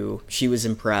interview, she was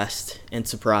impressed and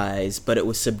surprised, but it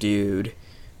was subdued.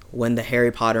 When the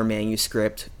Harry Potter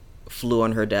manuscript flew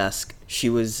on her desk, she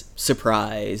was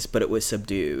surprised, but it was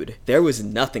subdued. There was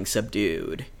nothing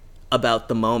subdued about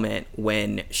the moment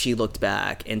when she looked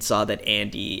back and saw that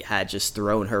Andy had just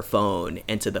thrown her phone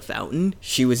into the fountain.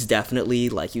 She was definitely,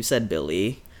 like you said,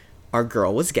 Billy, our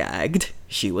girl was gagged.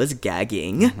 She was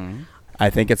gagging. I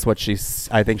think it's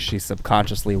I think she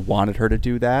subconsciously wanted her to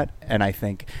do that. And I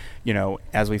think, you know,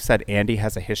 as we've said, Andy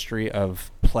has a history of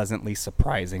pleasantly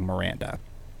surprising Miranda.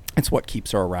 It's what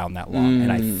keeps her around that long.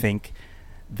 And I think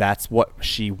that's what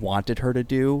she wanted her to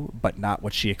do, but not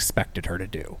what she expected her to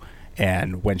do.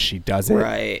 And when she does it,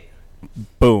 right,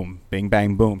 boom, bing,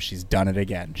 bang, boom, she's done it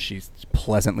again. She's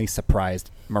pleasantly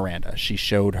surprised Miranda. She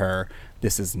showed her,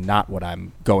 this is not what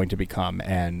I'm going to become.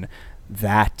 And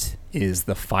that is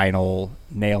the final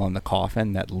nail in the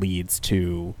coffin that leads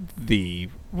to the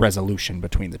resolution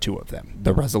between the two of them,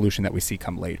 the resolution that we see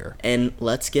come later. And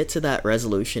let's get to that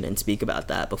resolution and speak about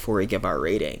that before we give our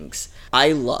ratings.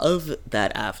 I love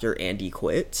that after Andy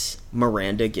quits,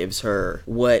 Miranda gives her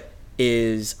what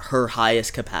is her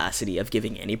highest capacity of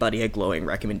giving anybody a glowing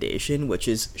recommendation, which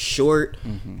is short,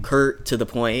 curt, to the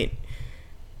point.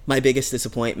 My biggest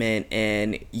disappointment,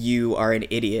 and you are an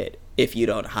idiot if you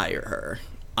don't hire her.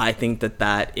 I think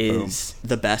that is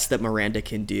the best that Miranda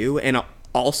can do. And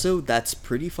also, that's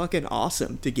pretty fucking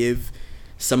awesome to give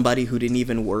somebody who didn't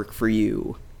even work for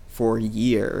you for a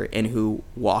year and who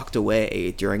walked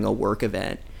away during a work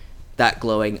event that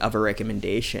glowing of a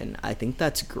recommendation. I think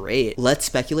that's great. Let's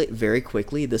speculate very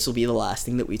quickly. This will be the last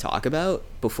thing that we talk about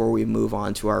before we move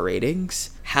on to our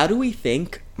ratings. How do we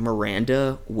think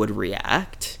Miranda would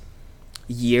react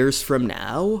years from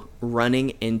now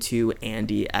running into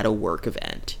Andy at a work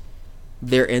event?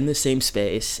 They're in the same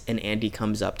space and Andy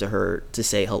comes up to her to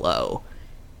say hello.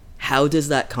 How does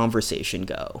that conversation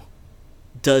go?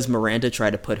 Does Miranda try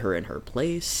to put her in her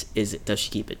place? Does she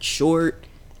keep it short?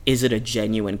 Is it a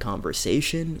genuine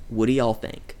conversation? What do y'all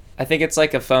think? I think it's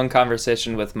like a phone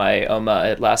conversation with my Oma.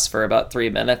 It lasts for about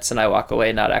 3 minutes, and I walk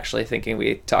away not actually thinking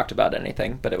we talked about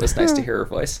anything, but it was nice to hear her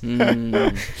voice.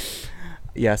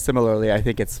 Yeah, similarly, I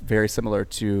think it's very similar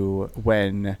to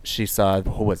when she saw,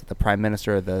 who was it, the prime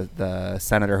minister, the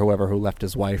senator, whoever, who left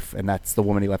his wife, and that's the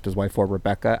woman he left his wife for,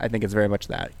 Rebecca. I think it's very much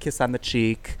that. Kiss on the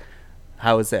cheek.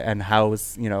 How is it? And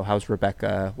how's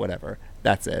Rebecca? Whatever.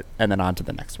 That's it. And then on to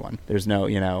the next one. There's no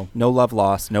love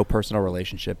lost, no personal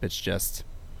relationship. It's just,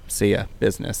 see ya,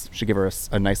 business. Should give her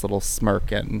a nice little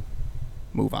smirk and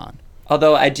move on.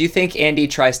 Although I do think Andy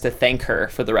tries to thank her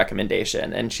for the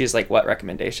recommendation, and she's like, what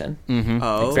recommendation?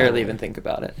 Oh. Barely even think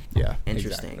about it. Yeah.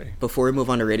 Interesting. Exactly. Before we move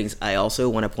on to ratings, I also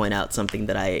want to point out something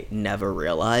that I never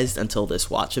realized until this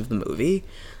watch of the movie.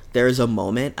 There's a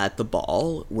moment at the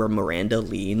ball where Miranda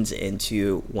leans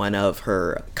into one of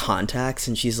her contacts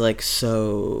and she's like,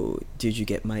 so did you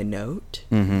get my note?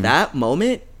 That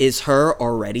moment is her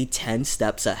already 10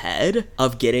 steps ahead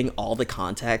of getting all the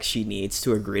contacts she needs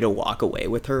to agree to walk away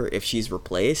with her if she's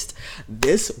replaced.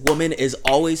 This woman is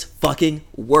always fucking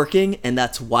working, and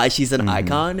that's why she's an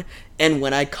icon. And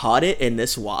when I caught it in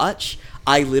this watch,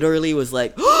 I literally was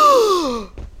like,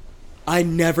 I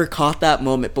never caught that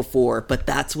moment before, but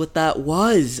that's what that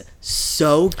was.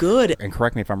 So good. And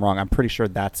correct me if I'm wrong, I'm pretty sure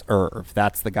that's Irv.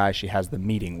 That's the guy she has the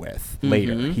meeting with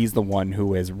later. He's the one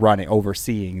who is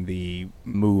overseeing the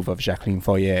move of Jacqueline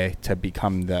Foyer to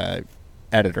become the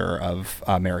editor of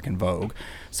American Vogue.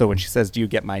 So when she says, do you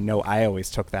get my note, I always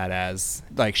took that as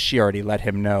like she already let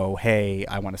him know, hey,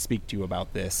 I want to speak to you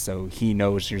about this, so he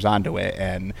knows she's onto it.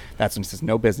 And that's when she says,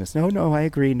 no business. No, I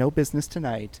agree, no business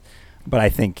tonight. But I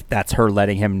think that's her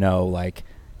letting him know, like,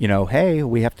 you know, hey,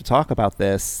 we have to talk about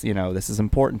this, you know, this is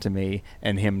important to me,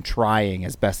 and him trying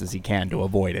as best as he can to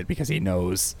avoid it because he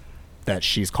knows that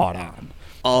she's caught on.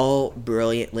 All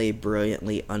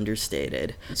brilliantly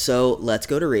understated. So let's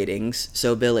go to ratings.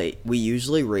 So Billy, we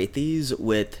usually rate these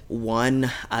with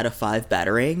 1 out of 5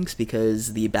 batarangs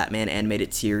because the Batman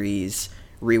animated series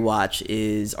rewatch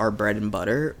is our bread and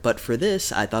butter. But for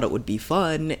this, I thought it would be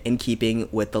fun, in keeping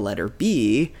with the letter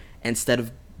B, instead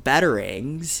of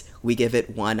batarangs, we give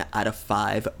it 1 out of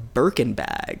 5 Birkin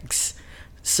bags.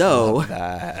 So,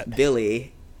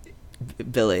 Billy,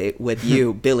 with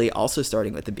you, Billy also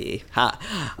starting with the B,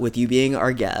 with you being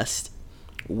our guest,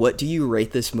 what do you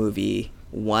rate this movie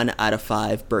 1 out of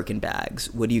 5 Birkin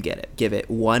bags? What do you give it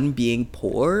 1 being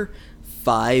poor,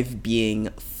 5 being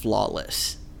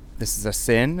flawless? This is a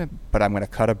sin, but I'm going to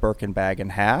cut a Birkin bag in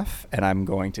half, and I'm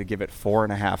going to give it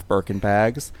 4.5 Birkin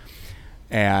bags.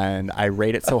 And I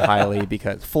rate it so highly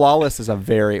because flawless is a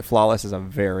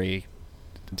very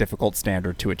difficult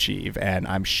standard to achieve. And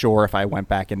I'm sure if I went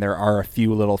back, and there are a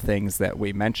few little things that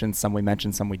we mentioned, some we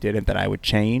didn't, that I would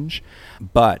change.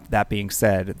 But that being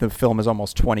said, the film is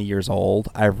almost 20 years old.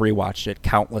 I've rewatched it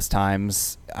countless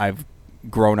times. I've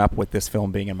grown up with this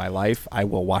film being in my life. I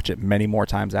will watch it many more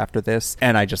times after this,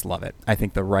 and I just love it. I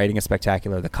think the writing is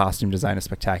spectacular, the costume design is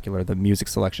spectacular, the music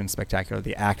selection is spectacular,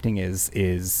 the acting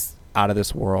is out of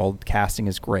this world, casting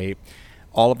is great.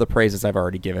 All of the praises I've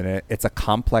already given it. It's a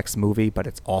complex movie, but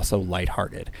it's also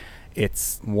lighthearted.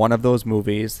 It's one of those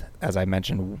movies, as I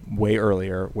mentioned way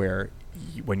earlier, where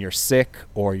when you're sick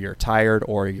or you're tired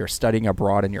or you're studying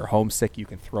abroad and you're homesick, you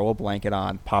can throw a blanket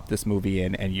on, pop this movie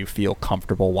in, and you feel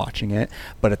comfortable watching it.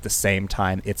 But at the same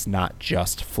time, it's not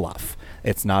just fluff.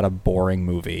 It's not a boring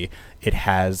movie. It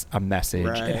has a message.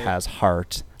 Right. It has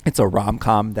heart. It's a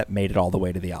rom-com that made it all the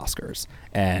way to the Oscars.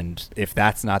 And if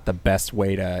that's not the best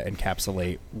way to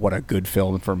encapsulate what a good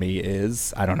film for me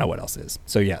is, I don't know what else is.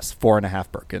 So yes, 4.5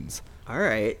 Birkins. All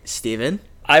right, Steven?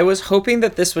 I was hoping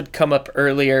that this would come up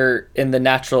earlier in the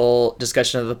natural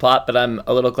discussion of the plot, but I'm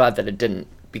a little glad that it didn't,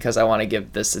 because I want to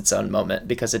give this its own moment,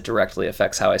 because it directly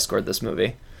affects how I scored this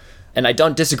movie. And I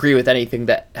don't disagree with anything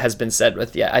that has been said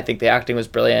with, I think the acting was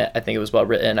brilliant. I think it was well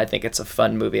written. I think it's a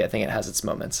fun movie. I think it has its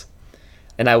moments.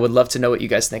 And I would love to know what you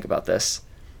guys think about this.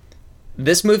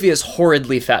 This movie is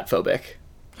horridly fatphobic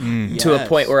to a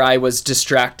point where I was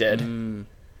distracted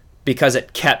because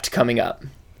it kept coming up.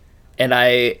 And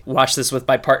I watched this with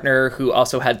my partner, who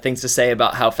also had things to say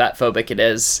about how fatphobic it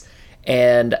is.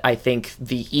 And I think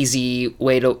the easy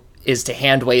way is to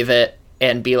hand wave it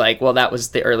and be like, well, that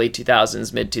was the early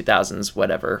 2000s, mid 2000s,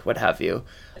 whatever, what have you.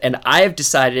 And I have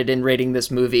decided in rating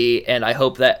this movie, and I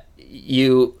hope that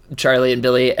you, Charlie and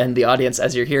Billy, and the audience,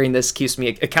 as you're hearing this, keeps me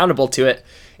accountable to it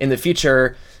in the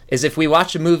future, is if we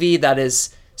watch a movie that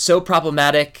is so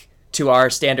problematic to our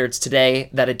standards today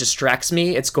that it distracts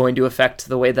me, it's going to affect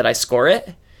the way that I score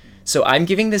it. So I'm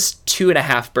giving this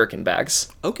 2.5 Birkin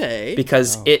bags. Okay.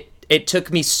 Because it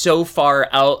took me so far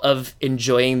out of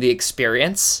enjoying the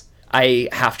experience, I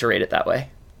have to rate it that way.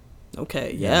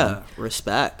 Okay, yeah.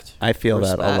 Respect. I feel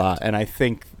that a lot. And I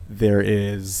think there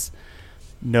is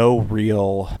no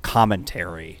real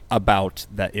commentary about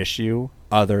that issue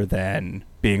other than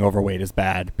being overweight is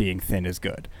bad, being thin is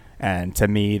good. And to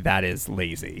me, that is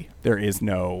lazy. There is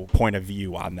no point of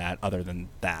view on that other than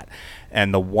that.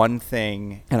 And the one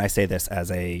thing, and I say this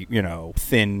as a,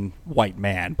 thin white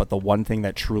man, but the one thing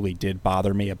that truly did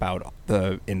bother me about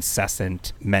the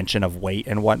incessant mention of weight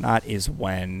and whatnot is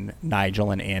when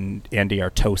Nigel and Andy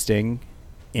are toasting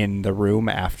in the room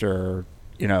after,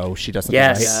 she does something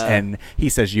Yes. right. And he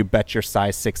says, "You bet your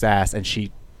size 6 ass." And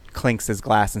she clinks his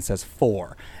glass and says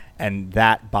 4. And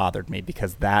that bothered me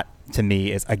because that, to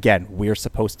me, is, again, we're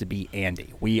supposed to be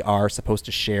Andy. We are supposed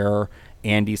to share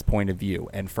Andy's point of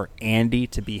view. And for Andy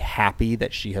to be happy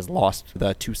that she has lost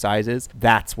the 2 sizes,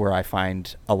 that's where I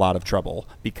find a lot of trouble.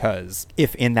 Because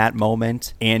if in that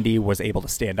moment Andy was able to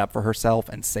stand up for herself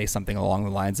and say something along the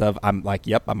lines of, I'm like,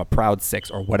 yep, I'm a proud 6,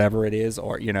 or whatever it is,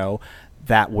 or,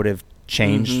 that would have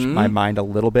changed my mind a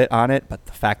little bit on it. But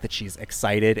the fact that she's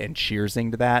excited and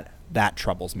cheersing to that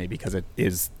troubles me, because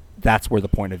that's where the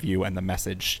point of view and the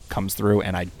message comes through,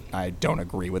 and I don't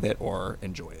agree with it or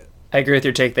enjoy it. I agree with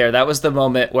your take there. That was the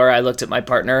moment where I looked at my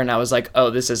partner and I was like, oh,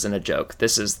 this isn't a joke.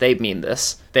 They mean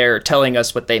this. They're telling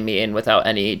us what they mean without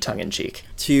any tongue-in-cheek.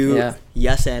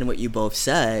 Yes, and what you both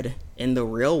said, in the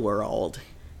real world,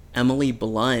 Emily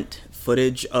Blunt,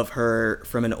 footage of her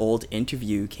from an old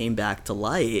interview came back to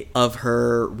light, of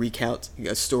her recounting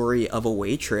a story of a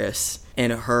waitress,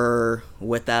 and her,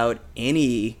 without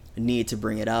any need to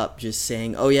bring it up, just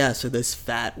saying, oh yeah, so this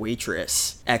fat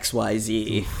waitress,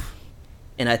 XYZ. Oof.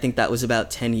 And I think that was about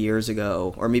 10 years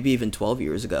ago, or maybe even 12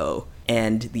 years ago,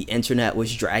 and the internet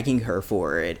was dragging her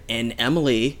for it. And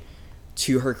Emily,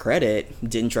 to her credit,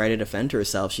 didn't try to defend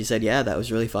herself. She said, yeah, that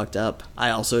was really fucked up. I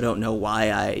also don't know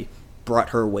why I brought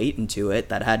her weight into it.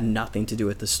 That had nothing to do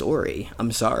with the story.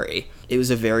 I'm sorry. It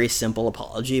was a very simple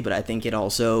apology, but I think it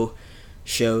also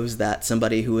shows that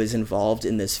somebody who is involved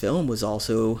in this film was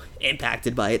also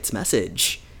impacted by its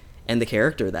message and the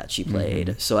character that she played.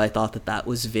 Mm-hmm. So I thought that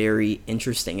was very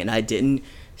interesting. And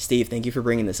Steve, thank you for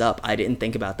bringing this up. I didn't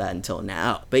think about that until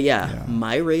now. But yeah,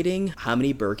 my rating, how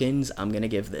many Birkins I'm going to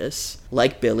give this.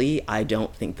 Like Billy, I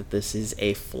don't think that this is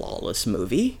a flawless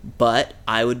movie, but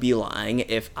I would be lying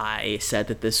if I said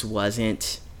that this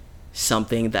wasn't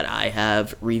something that I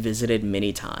have revisited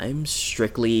many times,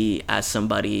 strictly as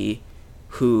somebody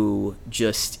who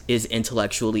just is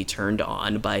intellectually turned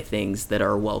on by things that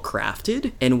are well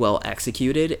crafted and well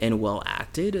executed and well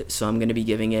acted. So I'm going to be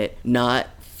giving it not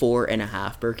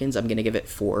 4.5 Birkins. I'm going to give it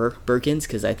 4 Birkins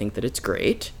because I think that it's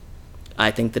great.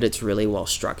 I think that it's really well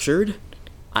structured.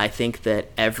 I think that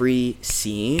every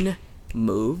scene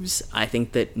moves. I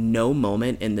think that no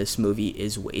moment in this movie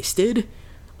is wasted.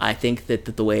 I think that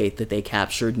the way that they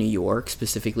captured New York,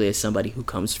 specifically as somebody who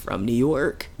comes from New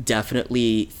York,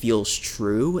 definitely feels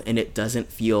true, and it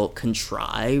doesn't feel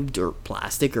contrived or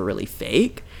plastic or really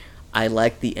fake. I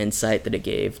like the insight that it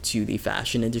gave to the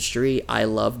fashion industry. I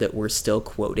love that we're still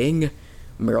quoting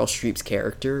Meryl Streep's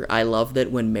character. I love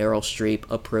that when Meryl Streep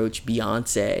approached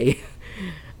Beyonce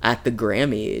at the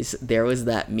Grammys, there was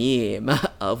that meme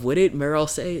of, what did Meryl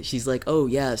say? She's like, oh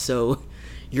yeah, so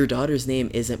your daughter's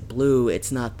name isn't Blue, it's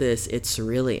not this, it's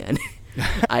Cerulean.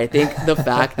 I think the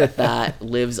fact that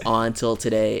lives on till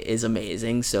today is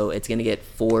amazing. So it's going to get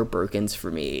 4 Birkins for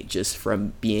me, just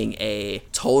from being a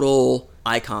total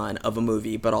icon of a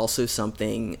movie, but also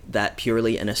something that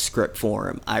purely in a script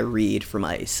form I read for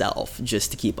myself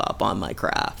just to keep up on my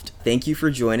craft. Thank you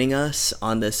for joining us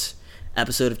on this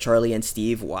episode of Charlie and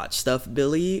Steve Watch Stuff.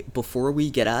 Billy, before we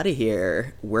get out of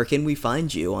here, where can we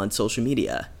find you on social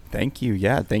media? Thank you.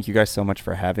 Yeah, thank you guys so much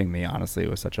for having me. Honestly, it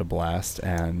was such a blast.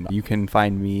 And you can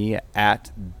find me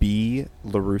at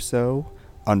 @BLorusso_,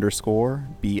 BLORUSSO_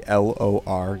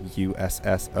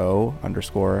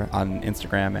 on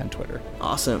Instagram and Twitter.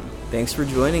 Awesome. Thanks for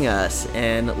joining us.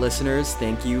 And listeners,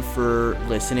 thank you for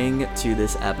listening to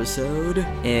this episode.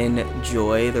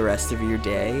 Enjoy the rest of your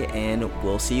day, and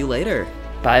we'll see you later.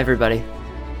 Bye, everybody.